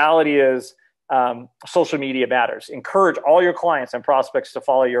 But the reality is social media matters. Encourage all your clients and prospects to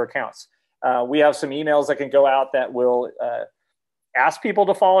follow your accounts. We have some emails that can go out that will ask people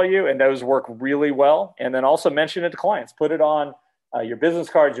to follow you, and those work really well. And then also mention it to clients. Put it on your business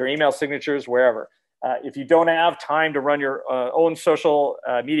cards, your email signatures, wherever. If you don't have time to run your own social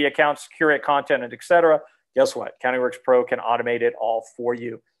media accounts, curate content, and et cetera, guess what? CountingWorks Pro can automate it all for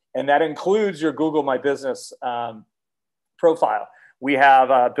you. And that includes your Google My Business profile. We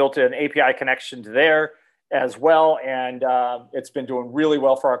have built an API connection to there as well. And it's been doing really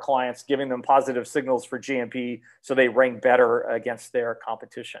well for our clients, giving them positive signals for GMP so they rank better against their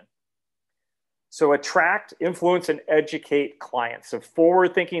competition. So attract, influence, and educate clients. So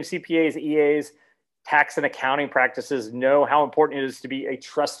forward-thinking CPAs, EAs, tax and accounting practices know how important it is to be a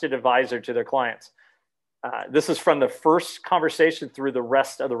trusted advisor to their clients. This is from the first conversation through the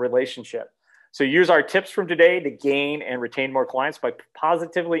rest of the relationship. So use our tips from today to gain and retain more clients by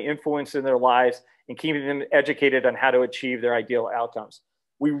positively influencing their lives and keeping them educated on how to achieve their ideal outcomes.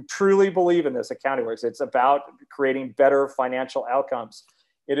 We truly believe in this at AccountingWorks. It's about creating better financial outcomes.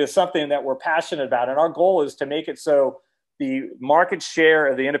 It is something that we're passionate about. And our goal is to make it so the market share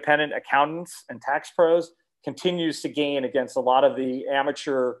of the independent accountants and tax pros continues to gain against a lot of the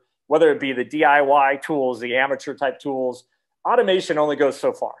amateur, whether it be the DIY tools, the amateur type tools. Automation only goes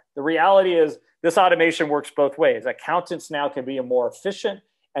so far. The reality is this automation works both ways. Accountants now can be more efficient,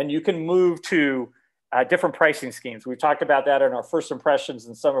 and you can move to different pricing schemes. We've talked about that in our first impressions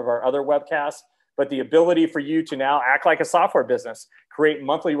and some of our other webcasts, but the ability for you to now act like a software business, create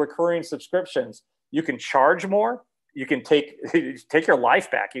monthly recurring subscriptions. You can charge more. You can take your life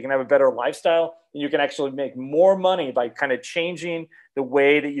back. You can have a better lifestyle, and you can actually make more money by kind of changing the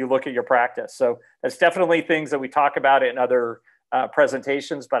way that you look at your practice. So that's definitely things that we talk about in other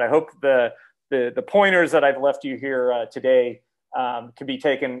presentations, but I hope the pointers that I've left you here today can be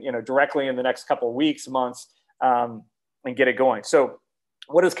taken directly in the next couple of weeks, months, and get it going. So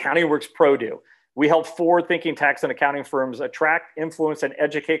what does AccountingWorks Pro do? We help forward-thinking tax and accounting firms attract, influence, and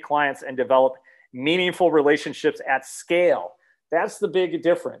educate clients and develop meaningful relationships at scale. That's the big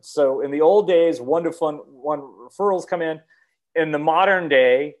difference. So in the old days, one-to-one referrals come in. In the modern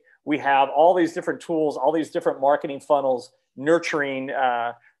day, we have all these different tools, all these different marketing funnels nurturing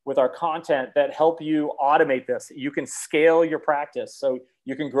with our content that help you automate this. You can scale your practice so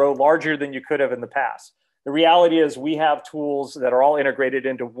you can grow larger than you could have in the past. The reality is we have tools that are all integrated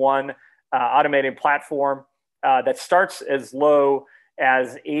into one automated platform that starts as low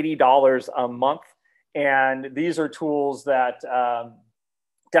as $80 a month. And these are tools that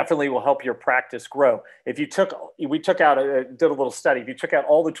definitely will help your practice grow. If you did a little study. If you took out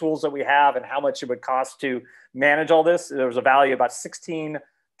all the tools that we have and how much it would cost to manage all this, there was a value about $16.22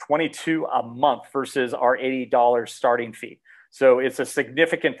 a month versus our $80 starting fee. So it's a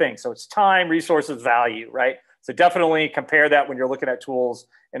significant thing. So it's time, resources, value, right? So definitely compare that when you're looking at tools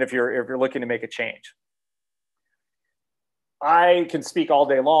and if you're looking to make a change. I can speak all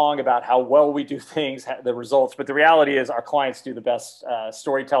day long about how well we do things, the results, but the reality is our clients do the best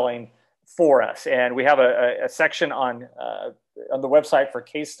storytelling for us. And we have a section on the website for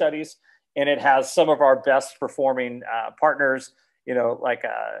case studies, and it has some of our best performing partners, like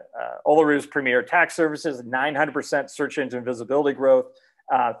Olaru's Premier Tax Services, 900% search engine visibility growth,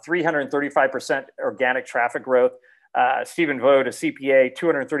 335% organic traffic growth. Stephen Vode, a CPA,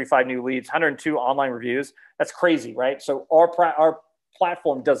 235 new leads, 102 online reviews. That's crazy, right? So our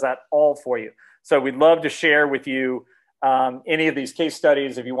platform does that all for you. So we'd love to share with you any of these case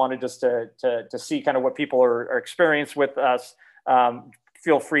studies. If you wanted just to see kind of what people are experienced with us,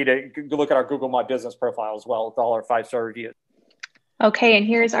 feel free to look at our Google My Business profile as well with all our 5-star reviews. Okay, and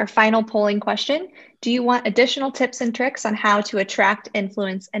here's our final polling question. Do you want additional tips and tricks on how to attract,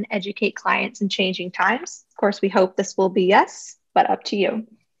 influence, and educate clients in changing times? Of course, we hope this will be yes, but up to you.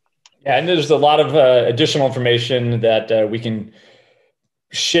 Yeah, and there's a lot of additional information that we can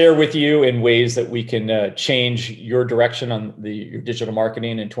share with you in ways that we can change your direction on your digital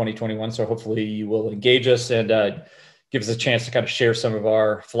marketing in 2021. So hopefully you will engage us and give us a chance to kind of share some of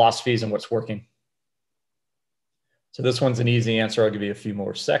our philosophies and what's working. So this one's an easy answer. I'll give you a few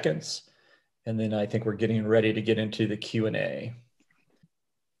more seconds. And then I think we're getting ready to get into the Q&A.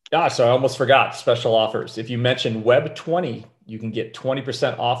 So I almost forgot special offers. If you mention Web20, you can get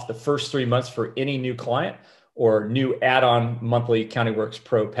 20% off the first 3 months for any new client or new add-on monthly AccountingWorks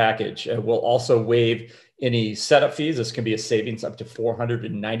Pro package. We'll also waive any setup fees. This can be a savings up to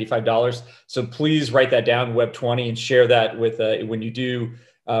 $495. So please write that down, Web20, and share that with, when you do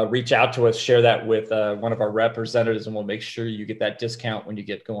reach out to us, share that with one of our representatives, and we'll make sure you get that discount when you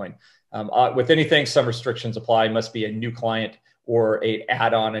get going. With anything, some restrictions apply. It must be a new client or a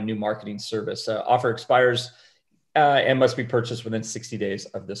add-on, a new marketing service. Offer expires and must be purchased within 60 days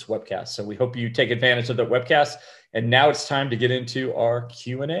of this webcast. So we hope you take advantage of the webcast. And now it's time to get into our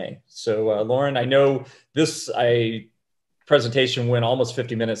Q&A. So Lauren, I know this presentation went almost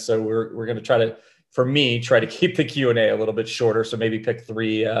 50 minutes. So we're going to try to keep the Q&A a little bit shorter. So maybe pick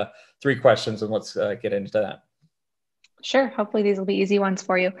three questions and let's get into that. Sure. Hopefully these will be easy ones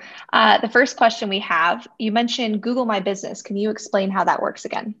for you. The first question we have, you mentioned Google My Business. Can you explain how that works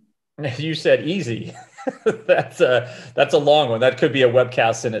again? You said easy. That's a long one. That could be a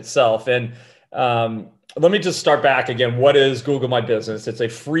webcast in itself. And let me just start back again. What is Google My Business? It's a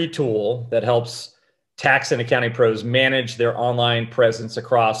free tool that helps tax and accounting pros manage their online presence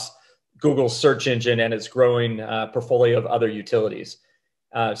across Google's search engine and its growing portfolio of other utilities.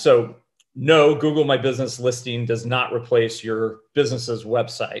 So no, Google My Business listing does not replace your business's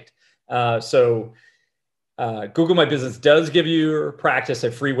website. Google My Business does give your practice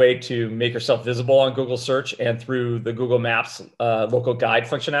a free way to make yourself visible on Google search and through the Google Maps local guide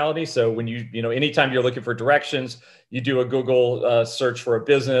functionality. So when anytime you're looking for directions, you do a Google search for a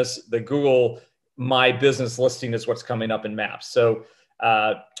business, the Google My Business listing is what's coming up in Maps. So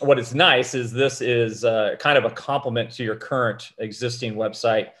what is nice is this is kind of a complement to your current existing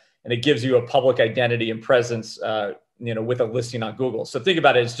website, and it gives you a public identity and presence with a listing on Google. So think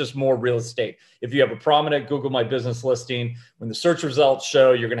about it, it's just more real estate. If you have a prominent Google My Business listing, when the search results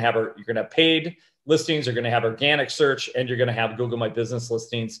show, you're gonna have paid listings, you're gonna have organic search, and you're gonna have Google My Business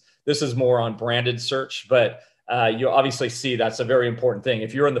listings. This is more on branded search, but you obviously see that's a very important thing.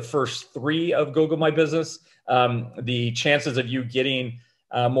 If you're in the first 3 of Google My Business, the chances of you getting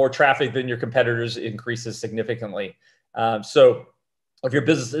more traffic than your competitors increases significantly. So if your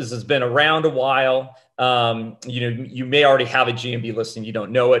business has been around a while, you may already have a GMB listing. You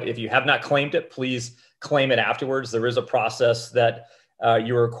don't know it. If you have not claimed it, please claim it afterwards. There is a process that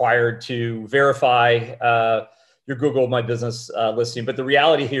you're required to verify your Google My Business listing. But the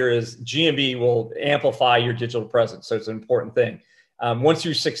reality here is GMB will amplify your digital presence. So it's an important thing. Once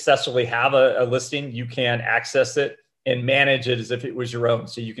you successfully have a listing, you can access it and manage it as if it was your own.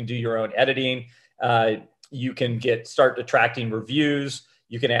 So you can do your own editing. You can start attracting reviews.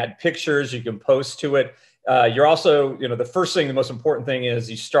 You can add pictures. You can post to it. You're also, the first thing, the most important thing is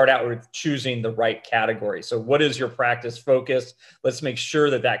you start out with choosing the right category. So what is your practice focus? Let's make sure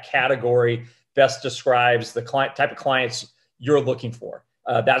that category best describes the type of clients you're looking for.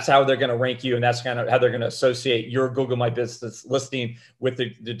 That's how they're going to rank you, and that's kind of how they're going to associate your Google My Business listing with the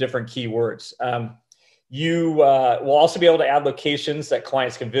different keywords. You will also be able to add locations that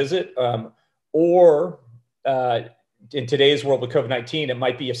clients can visit, or in today's world with COVID-19, it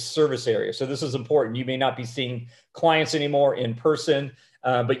might be a service area. So this is important. You may not be seeing clients anymore in person,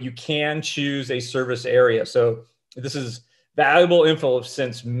 but you can choose a service area. So this is valuable info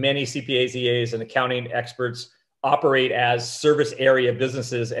since many CPAs, EAs, and accounting experts operate as service area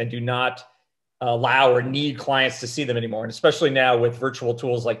businesses and do not allow or need clients to see them anymore. And especially now with virtual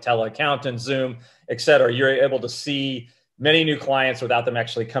tools like TeleAccountant, Zoom, et cetera, you're able to see many new clients without them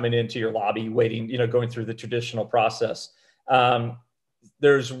actually coming into your lobby, waiting, going through the traditional process.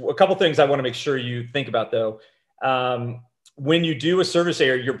 There's a couple things I want to make sure you think about though. When you do a service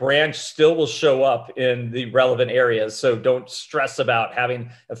area, your brand still will show up in the relevant areas. So don't stress about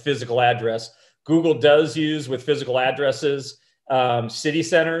having a physical address. Google does use with physical addresses, city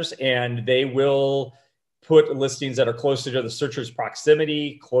centers, and they will put listings that are closer to the searcher's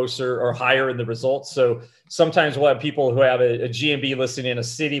proximity, closer or higher in the results. So sometimes we'll have people who have a GMB listing in a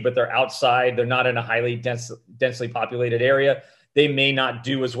city, but they're outside, they're not in a highly densely populated area. They may not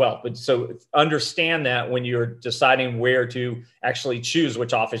do as well. But so understand that when you're deciding where to actually choose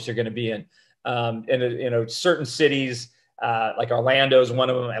which office you're going to be in. And certain cities, like Orlando is one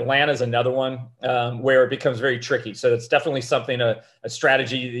of them. Atlanta is another one where it becomes very tricky. So it's definitely something, a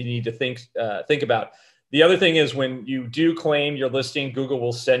strategy that you need to think about. The other thing is when you do claim your listing, Google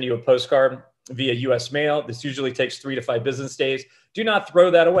will send you a postcard via US mail. This usually takes 3 to 5 business days. Do not throw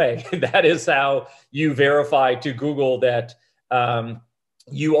that away. That is how you verify to Google that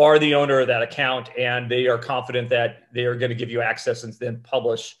you are the owner of that account and they are confident that they are going to give you access and then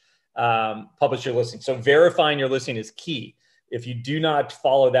publish your listing. So verifying your listing is key. If you do not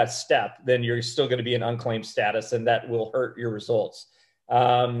follow that step, then you're still going to be in unclaimed status and that will hurt your results.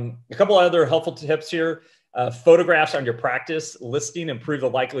 A couple other helpful tips here. Photographs on your practice listing improve the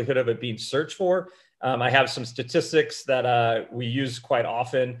likelihood of it being searched for. I have some statistics that we use quite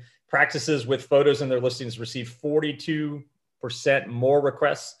often. Practices with photos in their listings receive 42% more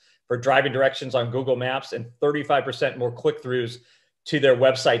requests for driving directions on Google Maps and 35% more click-throughs to their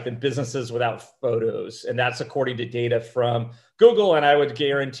website than businesses without photos. And that's according to data from Google. And I would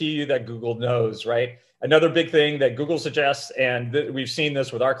guarantee you that Google knows, right? Another big thing that Google suggests, and we've seen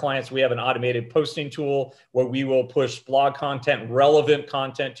this with our clients, we have an automated posting tool where we will push blog content, relevant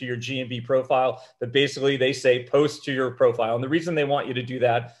content to your GMB profile. But basically they say post to your profile. And the reason they want you to do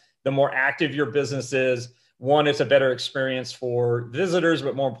that, the more active your business is, one, it's a better experience for visitors,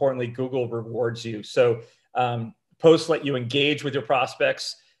 but more importantly, Google rewards you. So posts let you engage with your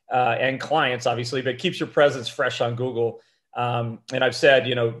prospects and clients, obviously, but it keeps your presence fresh on Google. And I've said,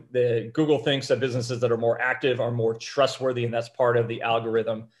 the Google thinks that businesses that are more active are more trustworthy, and that's part of the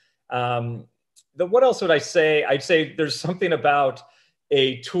algorithm. What else would I say? I'd say there's something about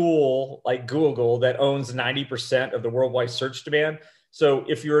a tool like Google that owns 90% of the worldwide search demand. So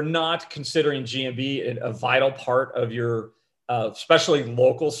if you're not considering GMB a vital part of your especially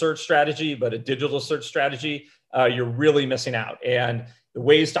local search strategy, but a digital search strategy, you're really missing out. And the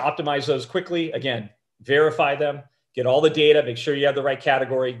ways to optimize those quickly, again, verify them, get all the data, make sure you have the right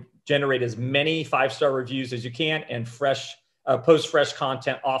category, generate as many 5-star reviews as you can, and post fresh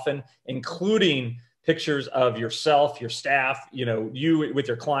content often, including pictures of yourself, your staff, you with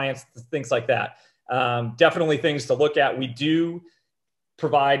your clients, things like that. Definitely things to look at. We do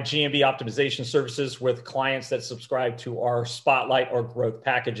provide GMB optimization services with clients that subscribe to our Spotlight or Growth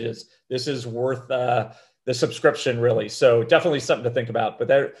packages. This is worth the subscription, really. So definitely something to think about.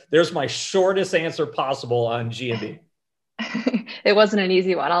 But there's my shortest answer possible on GMB. It wasn't an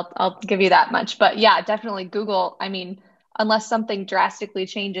easy one. I'll give you that much. But yeah, definitely Google. I mean, unless something drastically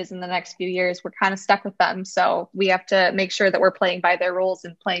changes in the next few years, we're kind of stuck with them. So we have to make sure that we're playing by their rules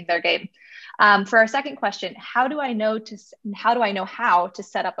and playing their game. For our second question, how do I know how to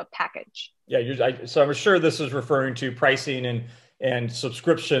set up a package? Yeah, so I'm sure this is referring to pricing and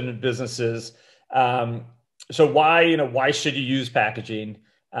subscription businesses. So why should you use packaging?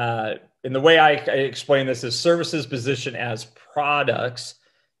 And the way I explain this is services positioned as products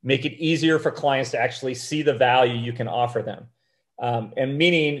make it easier for clients to actually see the value you can offer them. And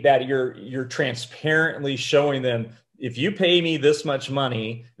meaning that you're transparently showing them, if you pay me this much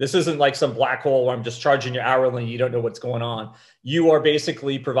money, this isn't like some black hole where I'm just charging you hourly and you don't know what's going on. You are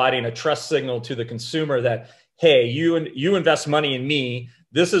basically providing a trust signal to the consumer that, hey, you invest money in me,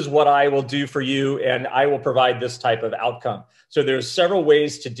 this is what I will do for you, and I will provide this type of outcome. So there's several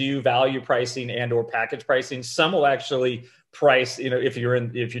ways to do value pricing and or package pricing. Some will actually price, if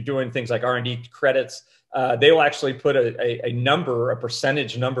you're doing things like R&D credits, they will actually put a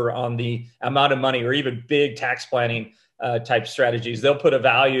percentage number on the amount of money, or even big tax planning type strategies. They'll put a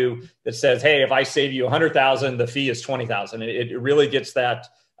value that says, hey, if I save you 100,000, the fee is 20,000. It really gets that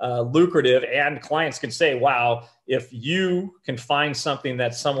lucrative, and clients can say, wow, if you can find something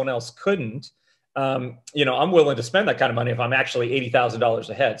that someone else couldn't, I'm willing to spend that kind of money if I'm actually $80,000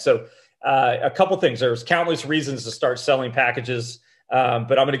 ahead. So a couple things. There's countless reasons to start selling packages, but I'm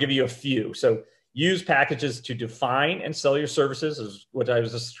going to give you a few. So use packages to define and sell your services, is what I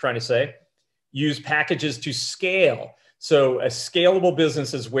was just trying to say. Use packages to scale. So a scalable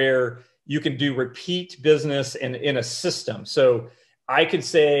business is where you can do repeat business in a system. So I could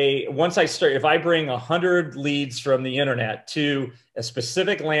say, once I start, if I bring 100 leads from the internet to a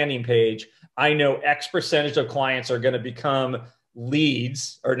specific landing page, I know X percentage of clients are going to become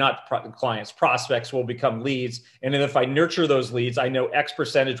leads, or not clients, prospects will become leads. And then if I nurture those leads, I know X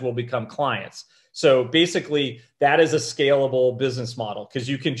percentage will become clients. So basically that is a scalable business model, because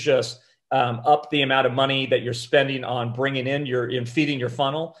you can just up the amount of money that you're spending on bringing in feeding your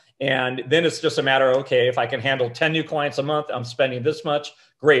funnel. And then it's just a matter of, okay, if I can handle 10 new clients a month, I'm spending this much.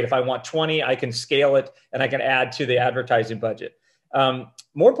 Great. If I want 20, I can scale it and I can add to the advertising budget.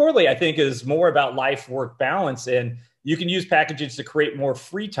 More importantly, I think is more about life-work balance. And you can use packages to create more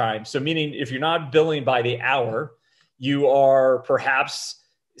free time. So meaning if you're not billing by the hour, you are perhaps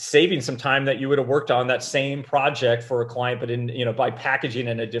saving some time that you would have worked on that same project for a client, but by packaging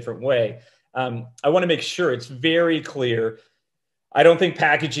in a different way. I want to make sure it's very clear. I don't think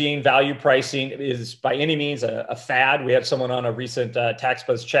packaging, value pricing is by any means a fad. We had someone on a recent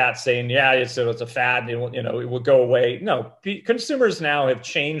TaxBuzz chat saying, yeah, it's a fad, it will go away. No, consumers now have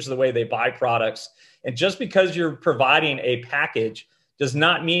changed the way they buy products. And just because you're providing a package does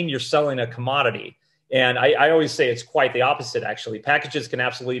not mean you're selling a commodity. And I always say it's quite the opposite, actually. Packages can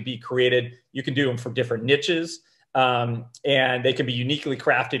absolutely be created. You can do them for different niches, and they can be uniquely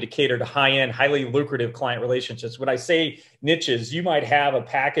crafted to cater to high-end, highly lucrative client relationships. When I say niches, you might have a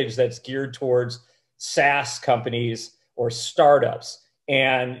package that's geared towards SaaS companies or startups,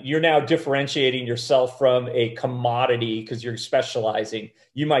 and you're now differentiating yourself from a commodity because you're specializing.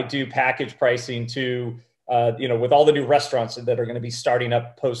 You might do package pricing to with all the new restaurants that are going to be starting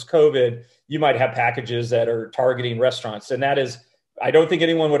up post-COVID, you might have packages that are targeting restaurants. And that is, I don't think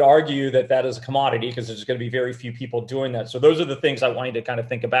anyone would argue that is a commodity, because there's going to be very few people doing that. So those are the things I want you to kind of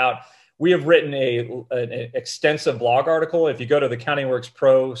think about. We have written an extensive blog article. If you go to the CountingWorks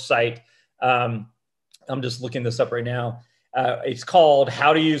Pro site, I'm just looking this up right now. It's called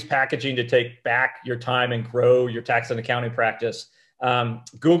How to Use Packaging to Take Back Your Time and Grow Your Tax and Accounting Practice.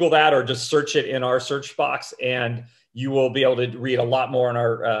 Google that, or just search it in our search box, and you will be able to read a lot more on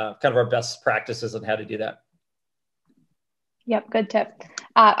our kind of our best practices on how to do that. Yep, good tip.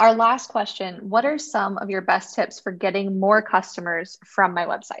 Our last question, what are some of your best tips for getting more customers from my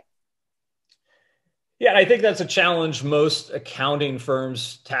website? Yeah, I think that's a challenge most accounting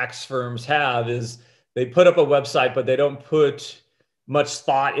firms, tax firms have, is they put up a website, but they don't put much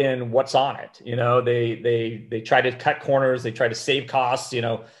thought in what's on it. They try to cut corners, they try to save costs.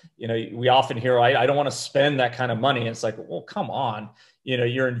 We often hear, I don't want to spend that kind of money. And it's like, well, come on.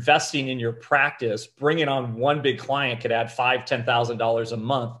 You're investing in your practice. Bringing on one big client could add $5,000, $10,000 a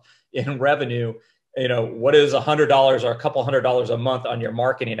month in revenue. What is $100 or a couple $100 a month on your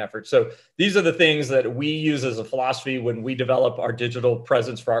marketing effort? So these are the things that we use as a philosophy when we develop our digital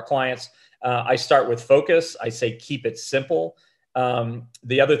presence for our clients. I start with focus. I say, keep it simple.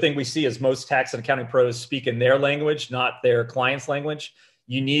 The other thing we see is most tax and accounting pros speak in their language, not their client's language.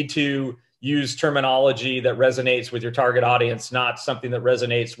 You need to use terminology that resonates with your target audience, not something that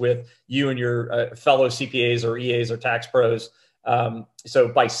resonates with you and your fellow CPAs or EAs or tax pros. So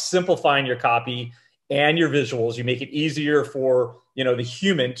by simplifying your copy and your visuals, you make it easier for the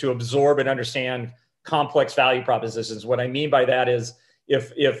human to absorb and understand complex value propositions. What I mean by that is,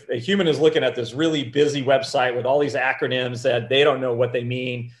 if a human is looking at this really busy website with all these acronyms that they don't know what they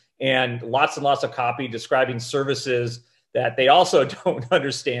mean, and lots of copy describing services that they also don't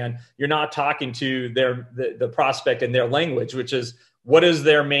understand, you're not talking to the prospect in their language, which is, what is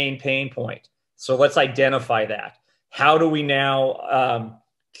their main pain point? So let's identify that. How do we now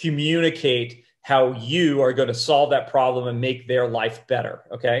communicate how you are going to solve that problem and make their life better?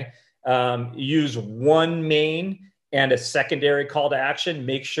 Okay. Use one main and a secondary call to action.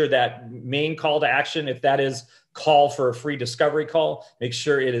 Make sure that main call to action, if that is call for a free discovery call, make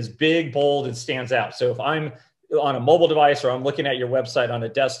sure it is big, bold, and stands out. So if I'm on a mobile device or I'm looking at your website on a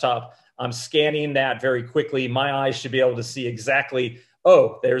desktop, I'm scanning that very quickly. My eyes should be able to see exactly,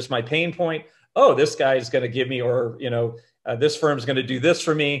 oh, there's my pain point. Oh, this guy is going to give me, or, this firm is going to do this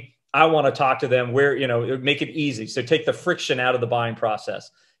for me. I want to talk to them. Make it easy. So take the friction out of the buying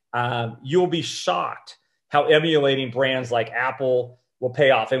process. You'll be shocked how emulating brands like Apple will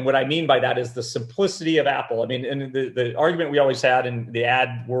pay off. And what I mean by that is the simplicity of Apple. I mean, and the argument we always had in the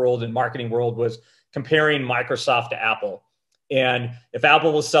ad world and marketing world was comparing Microsoft to Apple. And if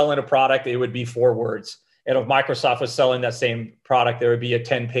Apple was selling a product, it would be 4 words. And if Microsoft was selling that same product, there would be a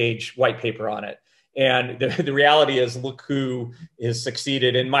 10-page white paper on it. And the reality is, look who is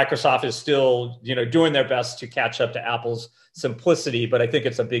succeeded. And Microsoft is still, doing their best to catch up to Apple's simplicity, but I think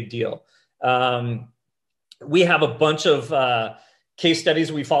it's a big deal. We have a bunch of case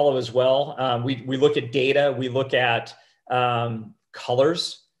studies we follow as well. We look at data, we look at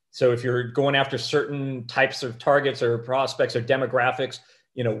colors. So if you're going after certain types of targets or prospects or demographics,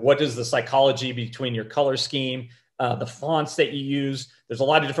 what is the psychology between your color scheme, the fonts that you use? There's a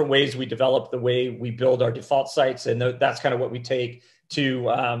lot of different ways we develop the way we build our default sites. And that's kind of what we take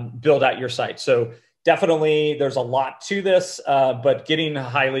to build out your site. So definitely there's a lot to this, but getting a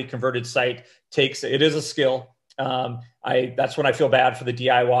highly converted site it is a skill. That's when I feel bad for the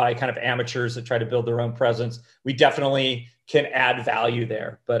DIY kind of amateurs that try to build their own presence. We definitely can add value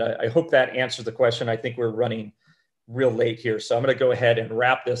there, but I hope that answers the question. I think we're running real late here, so I'm going to go ahead and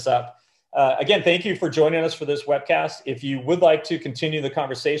wrap this up. Again, thank you for joining us for this webcast. If you would like to continue the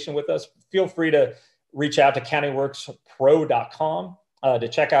conversation with us, feel free to reach out to accountingworkspro.com to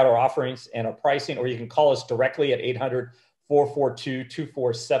check out our offerings and our pricing, or you can call us directly at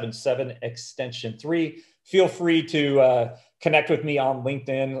 800-442-2477 extension 3. Feel free to connect with me on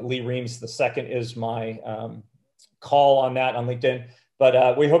LinkedIn. Lee Reams II is my call on that on LinkedIn.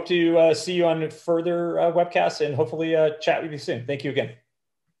 But we hope to see you on further webcasts and hopefully chat with you soon. Thank you again.